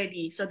happened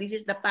already. So this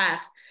is the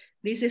past.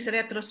 This is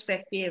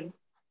retrospective.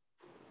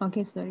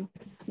 Okay, sorry.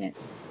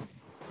 Yes.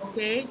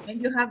 Okay,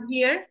 and you have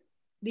here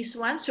this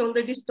one,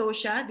 shoulder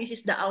dystocia. This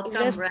is the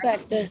outcome, Risk right?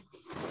 factor.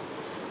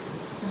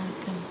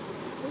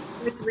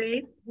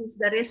 Wait, this is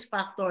the risk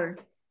factor.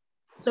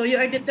 So you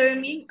are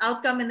determining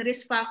outcome and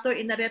risk factor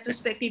in a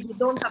retrospective. You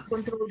don't have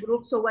control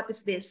group. So what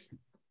is this?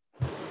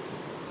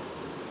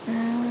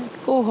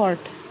 Cohort.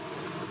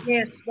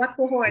 Yes, what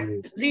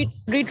cohort?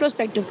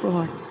 Retrospective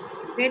cohort.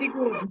 Very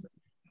good.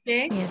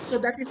 Okay, yes. So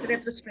that is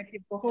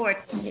retrospective cohort.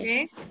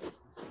 Okay. Yes.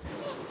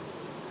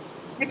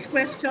 Next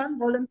question,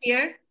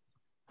 volunteer.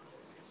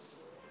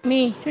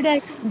 Me. Should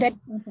I?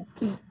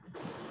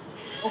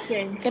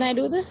 Okay. Can I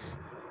do this?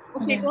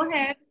 Okay, go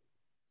ahead.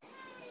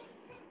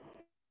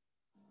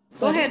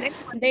 Sorry. Go ahead.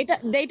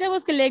 Data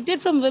was collected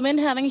from women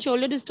having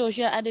shoulder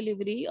dystocia at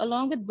delivery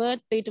along with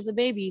birth weight of the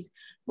babies.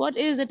 What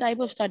is the type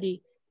of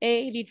study?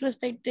 A,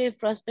 retrospective,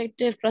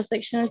 prospective,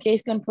 cross-sectional,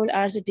 case control,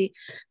 RCT.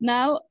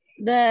 Now,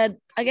 the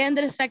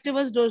risk factor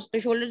was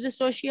shoulder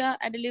dystocia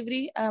at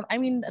delivery.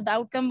 The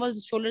outcome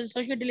was shoulder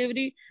dystocia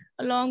delivery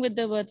along with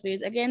the birth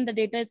weights. Again, the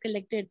data is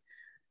collected.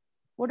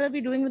 What are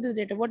we doing with this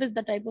data? What is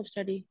the type of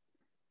study?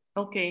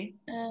 Okay.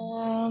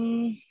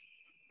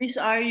 These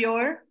are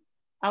your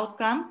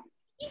outcome.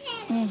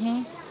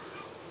 And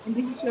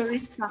this is your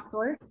risk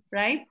factor,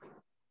 right?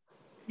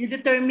 You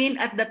determine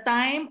at the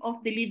time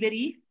of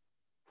delivery.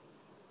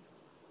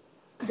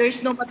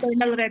 There's no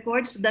maternal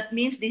records. That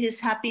means this is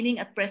happening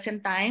at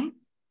present time.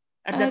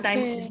 At the time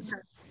of delivery.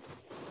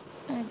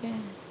 Okay.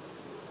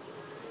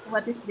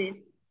 What is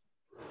this?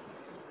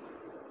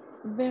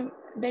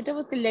 Data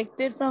was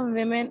collected from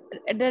women.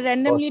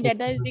 Randomly,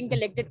 data is being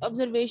collected.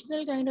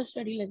 Observational kind of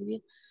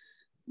study.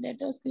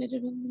 Data was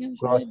collected from women.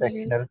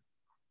 Cross-sectional.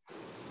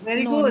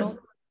 Very good. No.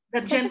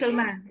 The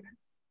gentleman.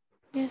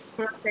 Yes.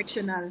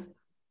 Cross-sectional.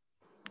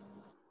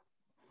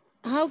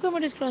 How come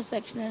it is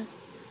cross-sectional?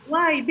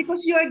 Why?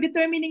 Because you are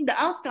determining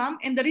the outcome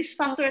and the risk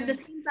factor at the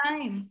same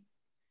time.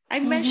 I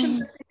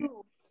mentioned that to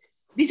you.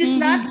 This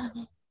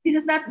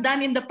is not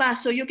done in the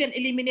past, so you can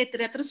eliminate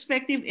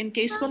retrospective in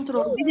case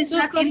control. This is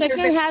so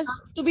cross-sectional has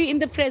to be in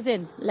the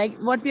present, like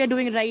what we are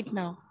doing right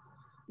now.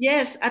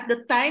 Yes, at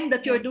the time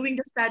that you're doing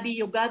the study,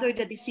 you gather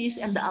the disease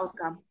and the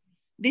outcome.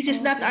 This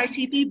is not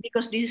RCT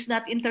because this is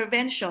not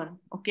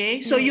intervention, okay?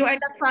 So you are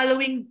not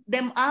following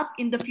them up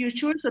in the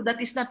future, so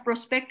that is not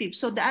prospective.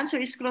 So the answer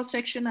is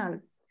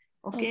cross-sectional,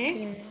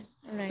 okay?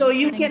 Right. So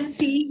you can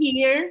see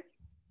here,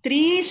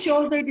 3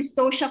 shoulder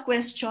dystocia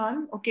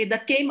question, okay,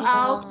 that came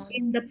out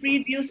in the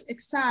previous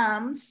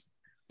exams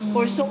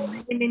for so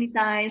many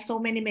times, so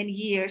many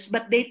years,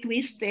 but they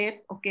twist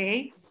it,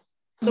 okay?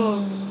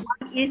 So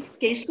one is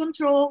case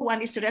control,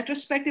 one is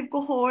retrospective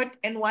cohort,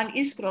 and one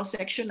is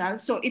cross-sectional.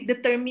 So it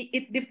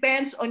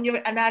depends on your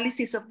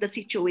analysis of the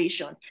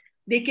situation.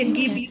 They can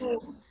give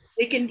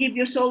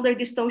you shoulder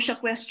dystocia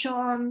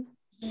question,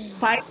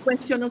 5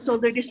 questions on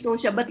shoulder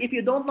dystocia, but if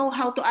you don't know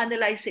how to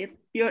analyze it,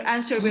 your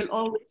answer will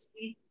always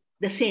be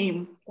the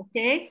same,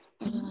 okay?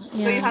 So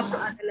you have to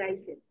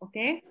analyze it,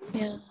 okay?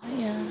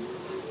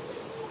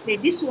 Okay,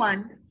 this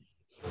one.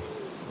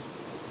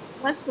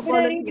 What's the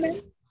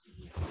volunteer?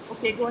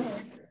 Okay, go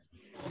ahead.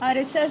 A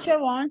researcher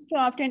wants to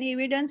obtain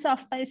evidence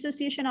of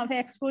association of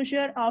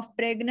exposure of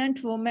pregnant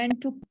women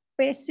to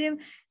passive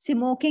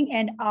smoking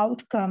and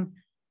outcome.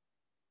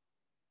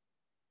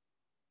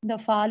 The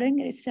following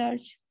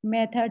research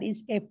method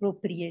is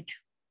appropriate.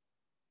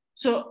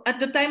 So at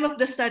the time of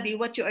the study,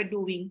 what you are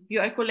doing? You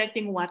are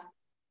collecting what?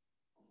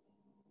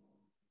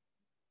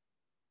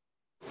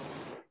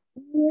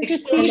 To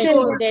see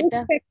the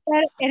data.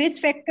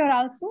 Risk factor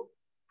also.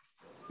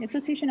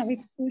 Association of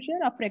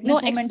exposure of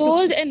pregnant women. No,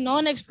 exposed and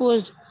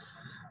non-exposed.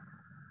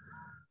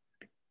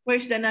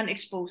 Where's the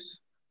non-exposed?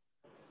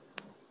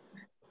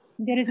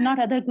 There is not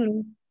other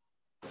group.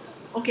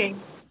 Okay.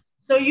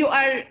 So you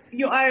are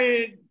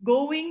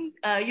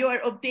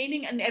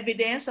obtaining an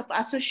evidence of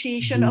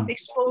association of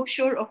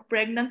exposure of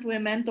pregnant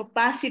women to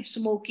passive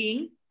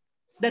smoking.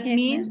 That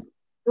means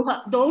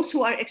those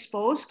who are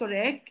exposed,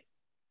 correct?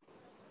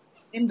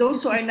 And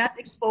those who are not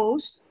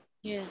exposed.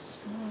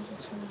 Yes.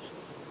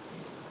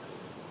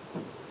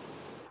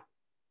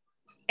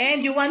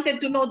 And you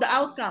wanted to know the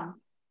outcome.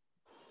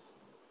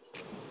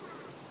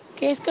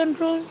 Case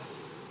control.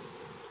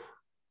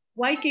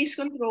 Why case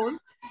control?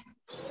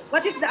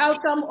 What is the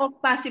outcome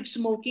of passive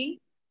smoking?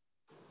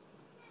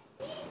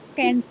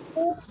 Cancer.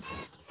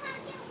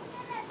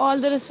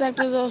 All the risk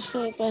factors of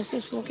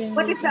passive smoking.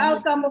 What is the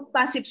outcome of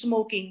passive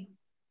smoking?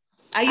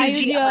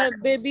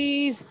 IUGR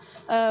babies,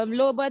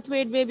 low birth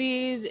weight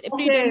babies,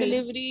 preterm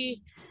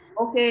delivery.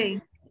 Okay.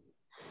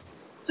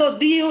 So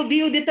do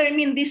you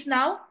determine this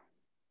now?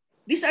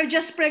 These are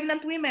just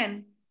pregnant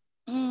women.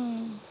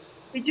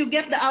 Did you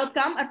get the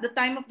outcome at the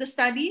time of the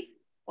study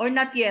or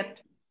not yet?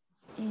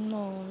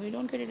 No, we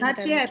don't get it not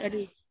at the yet.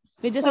 study.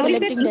 We're just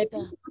collecting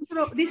data.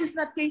 This is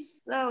not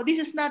case. This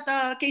is not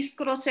a case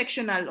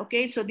cross-sectional.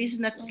 Okay, so this is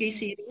not case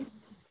series.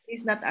 This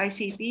is not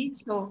RCT.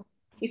 So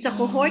it's a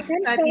cohort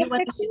study.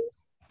 What is it?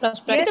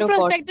 It's a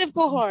prospective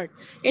cohort.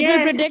 It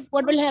will predict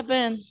what will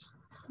happen.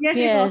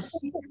 Yes.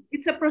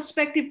 It's a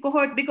prospective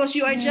cohort because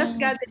you are just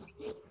gathering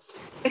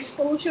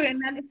exposure and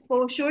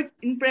non-exposure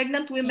in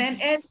pregnant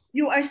women, and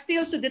you are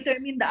still to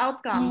determine the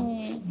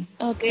outcome.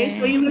 Okay,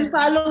 so you will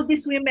follow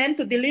these women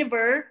to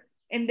deliver,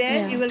 and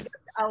then you will get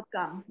the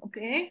outcome.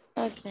 Okay.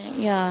 Okay.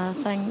 Yeah.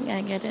 Fine.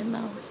 I get it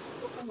now.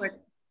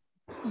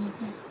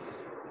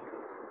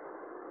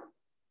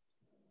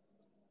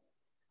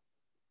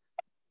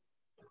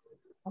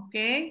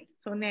 Okay.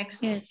 So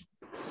next. Yes.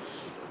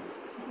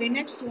 Okay.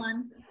 Next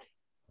one.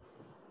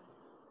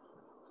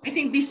 I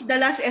think this is the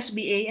last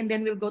SBA, and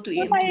then we'll go to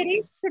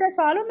EMT. Should I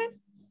follow me?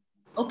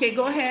 Okay,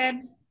 go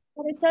ahead.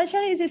 The researcher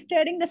is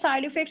studying the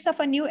side effects of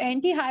a new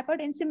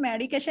antihypertensive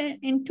medication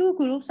in 2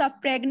 groups of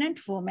pregnant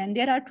women.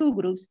 There are 2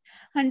 groups,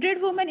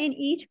 100 women in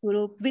each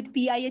group with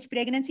PIH,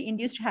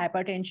 pregnancy-induced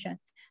hypertension.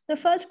 The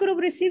first group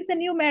receives the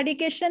new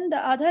medication, the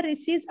other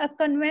receives a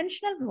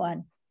conventional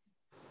one.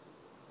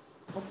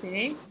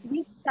 Okay.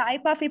 This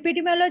type of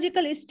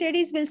epidemiological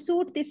studies will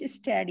suit this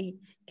study.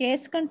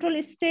 Case control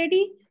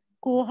study,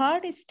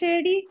 cohort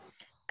study,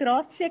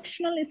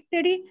 cross-sectional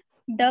study,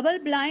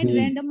 double-blind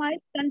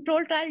randomized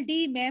control trial.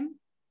 D, ma'am.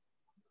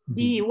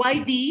 D. Why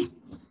D?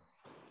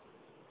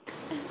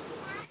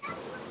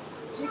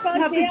 Because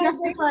you have they to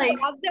justify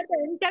the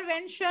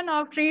intervention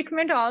of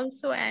treatment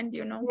also, and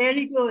you know.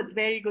 Very good,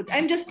 very good.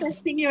 I'm just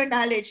testing your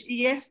knowledge.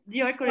 Yes,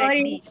 you are correct.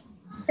 Sorry.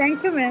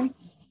 Thank you, ma'am.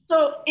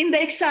 So in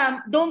the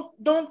exam,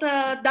 don't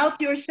doubt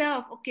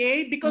yourself,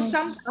 okay? Because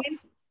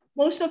sometimes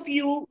most of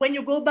you, when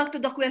you go back to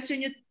the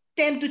question, you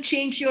tend to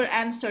change your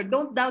answer.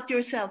 Don't doubt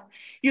yourself.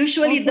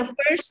 Usually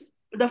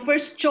the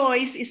first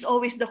choice is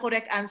always the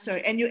correct answer,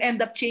 and you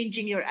end up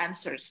changing your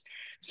answers.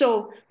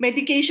 So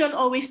medication,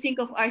 always think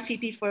of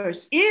RCT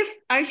first. If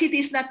RCT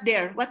is not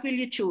there, what will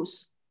you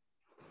choose?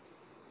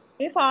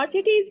 If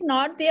RCT is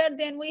not there,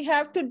 then we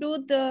have to do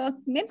the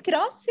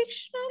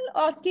cross-sectional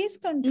or case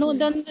control.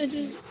 No,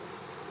 then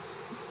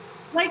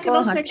why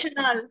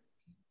cross-sectional?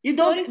 You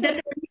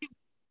don't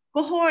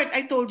cohort,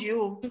 I told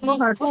you.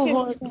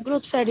 Cohort,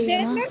 group study.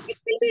 Then it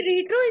will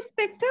be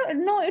retrospective.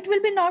 No, it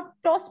will be not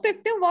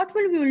prospective. What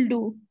we will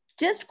do?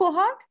 Just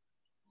cohort?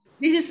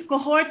 This is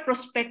cohort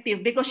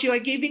prospective because you are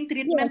giving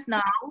treatment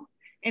now,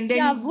 And then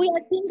Yeah, we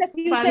are seeing the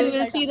future We will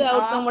result. see the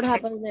outcome, what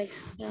happens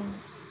next. Yeah.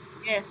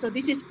 yeah, so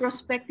this is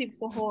prospective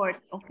cohort,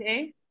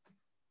 okay?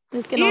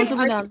 This can If also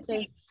be an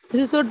answer.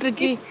 This is so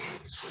tricky.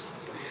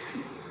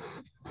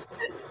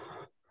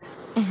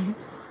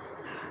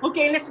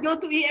 Okay, let's go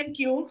to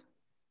EMQ.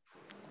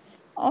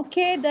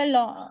 Okay, the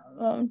law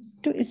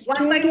to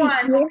One by study.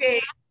 one,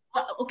 okay.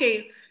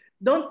 Okay,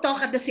 don't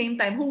talk at the same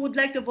time. Who would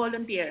like to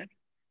volunteer?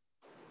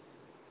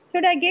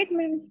 Should I get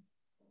me?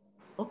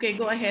 Okay,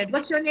 go ahead.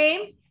 What's your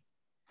name?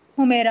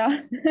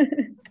 Humera.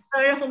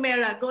 Sarah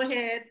Humera, go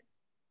ahead.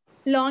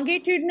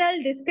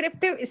 Longitudinal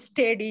descriptive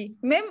study.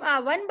 Ma'am,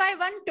 one by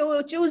one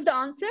to choose the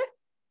answer.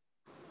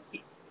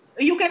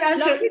 You can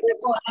answer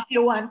all if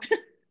you want.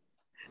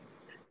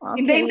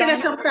 In the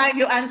interest of time,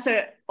 you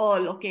answer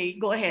all. Okay,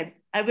 go ahead.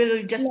 I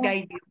will just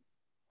guide you.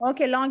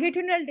 Okay,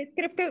 longitudinal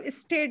descriptive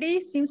study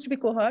seems to be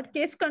cohort.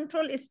 Case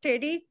control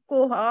study,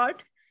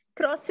 cohort.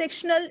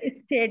 Cross-sectional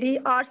study,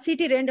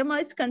 RCT,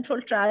 randomized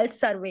control trial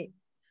survey.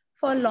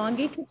 For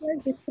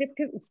longitudinal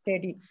descriptive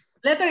study.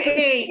 Letter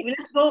A.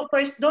 Let's go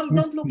first. Don't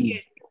look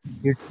here.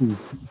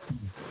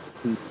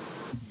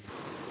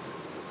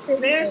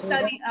 Rare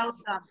study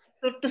outcome.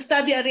 To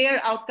study a rare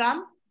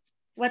outcome,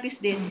 what is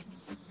this?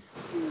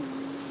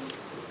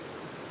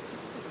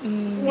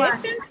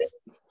 One.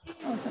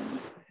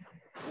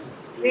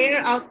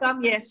 Rare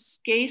outcome, yes.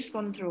 Case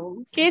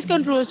control. Case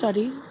control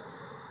studies.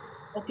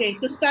 Okay,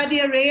 to study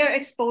a rare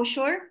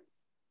exposure.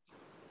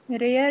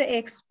 Rare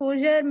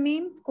exposure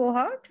mean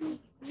cohort.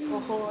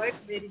 Cohort,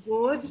 very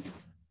good.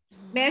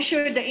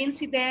 Measure the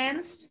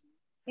incidence.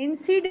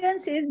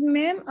 Incidence is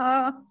ma'am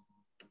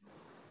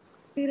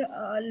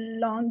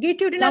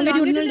longitudinal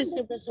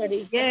descriptive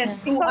study. Yes,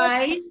 Yeah.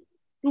 2I.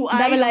 2I.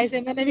 Double I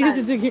say, मैंने भी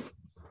उसी से की.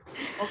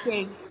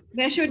 Okay.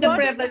 Measure the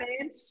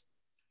prevalence.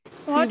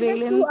 What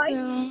Prevalence.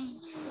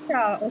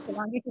 okay,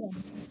 longitudinal.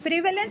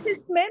 Prevalence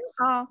is ma'am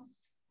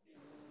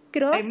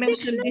I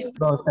mentioned this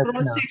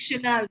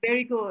cross-sectional.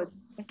 Very good.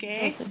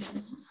 Okay.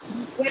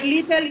 When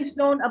little is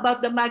known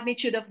about the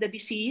magnitude of the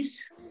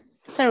disease.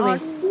 Survey.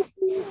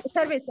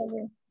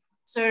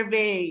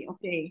 Survey.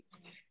 Okay.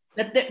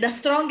 The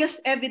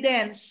strongest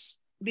evidence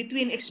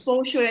between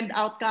exposure and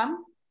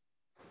outcome.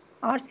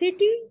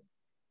 RCT.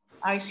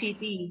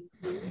 RCT.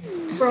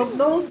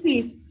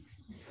 Prognosis.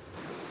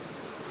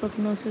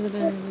 Prognosis of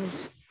the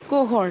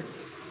cohort.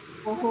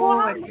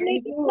 Cohort.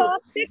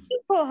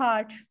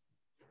 Cohort.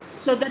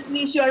 So that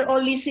means you are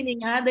all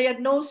listening, huh?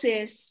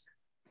 Diagnosis.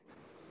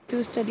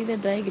 To study the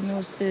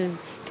diagnosis.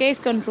 Case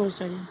control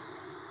study.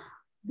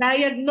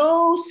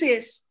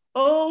 Diagnosis.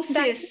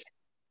 OSIS.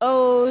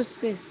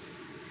 OSIS.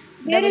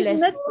 There is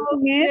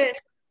nothing.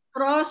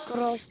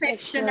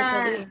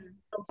 Cross-sectional.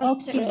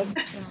 Okay.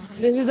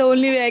 This is the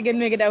only way I can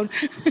make it out.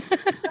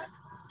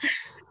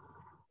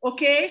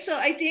 Okay, so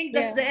I think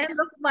that's the end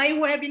of my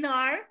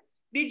webinar.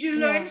 Did you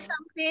learn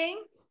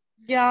something?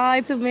 Yeah,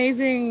 it's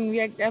amazing.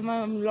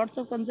 Lots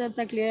of concepts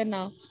are clear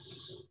now.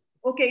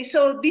 Okay,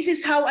 so this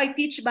is how I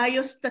teach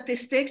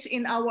biostatistics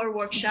in our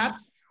workshop.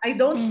 I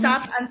don't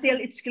stop until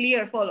it's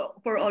clear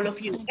for all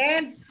of you.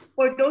 And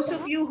for those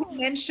of you who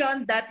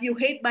mentioned that you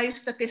hate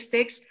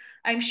biostatistics,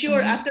 I'm sure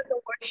after the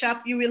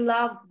workshop, you will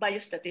love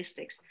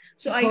biostatistics.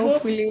 So I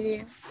hope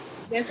you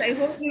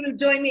will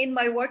join me in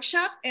my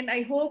workshop, and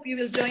I hope you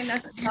will join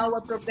us in our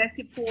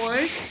progressive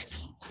course.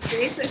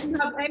 Okay, so if you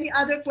have any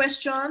other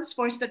questions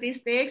for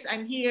statistics,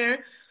 I'm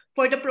here.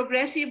 For the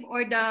progressive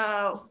or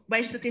the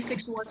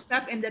biostatistics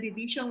workshop and the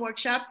revision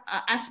workshop,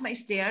 ASMA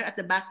is there at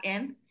the back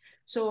end.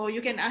 So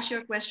you can ask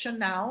your question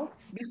now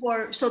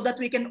so that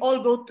we can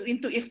all go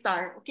into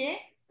iftar, okay?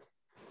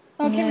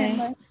 Okay,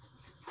 ma'am.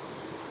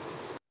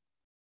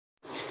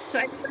 So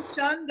any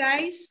question,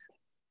 guys?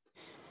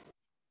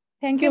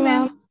 Thank you,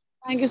 ma'am.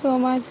 Thank you so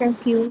much.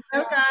 Thank you.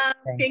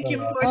 Welcome. Thank you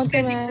for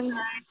spending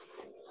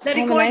the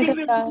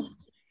time.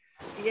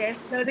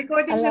 The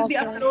recording will be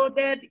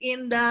uploaded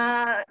in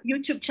the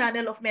YouTube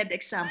channel of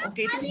MedExam.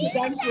 Okay, thank you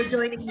guys for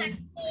joining me.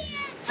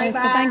 Bye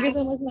bye. Thank you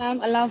so much,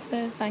 ma'am. Allah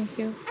Hafiz. Thank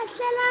you.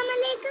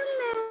 Assalamualaikum,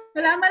 ma'am.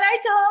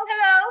 Assalamualaikum.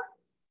 Hello.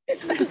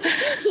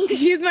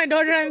 She's my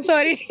daughter. I'm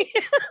sorry.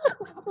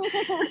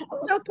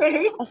 It's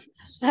okay.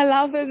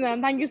 Allah Hafiz,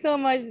 ma'am. Thank you so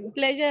much.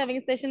 Pleasure having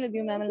a session with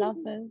you, ma'am. Allah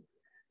Hafiz.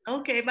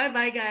 Okay, bye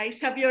bye,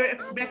 guys. Have your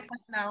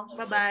breakfast now.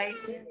 Bye bye.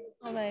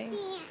 Bye bye.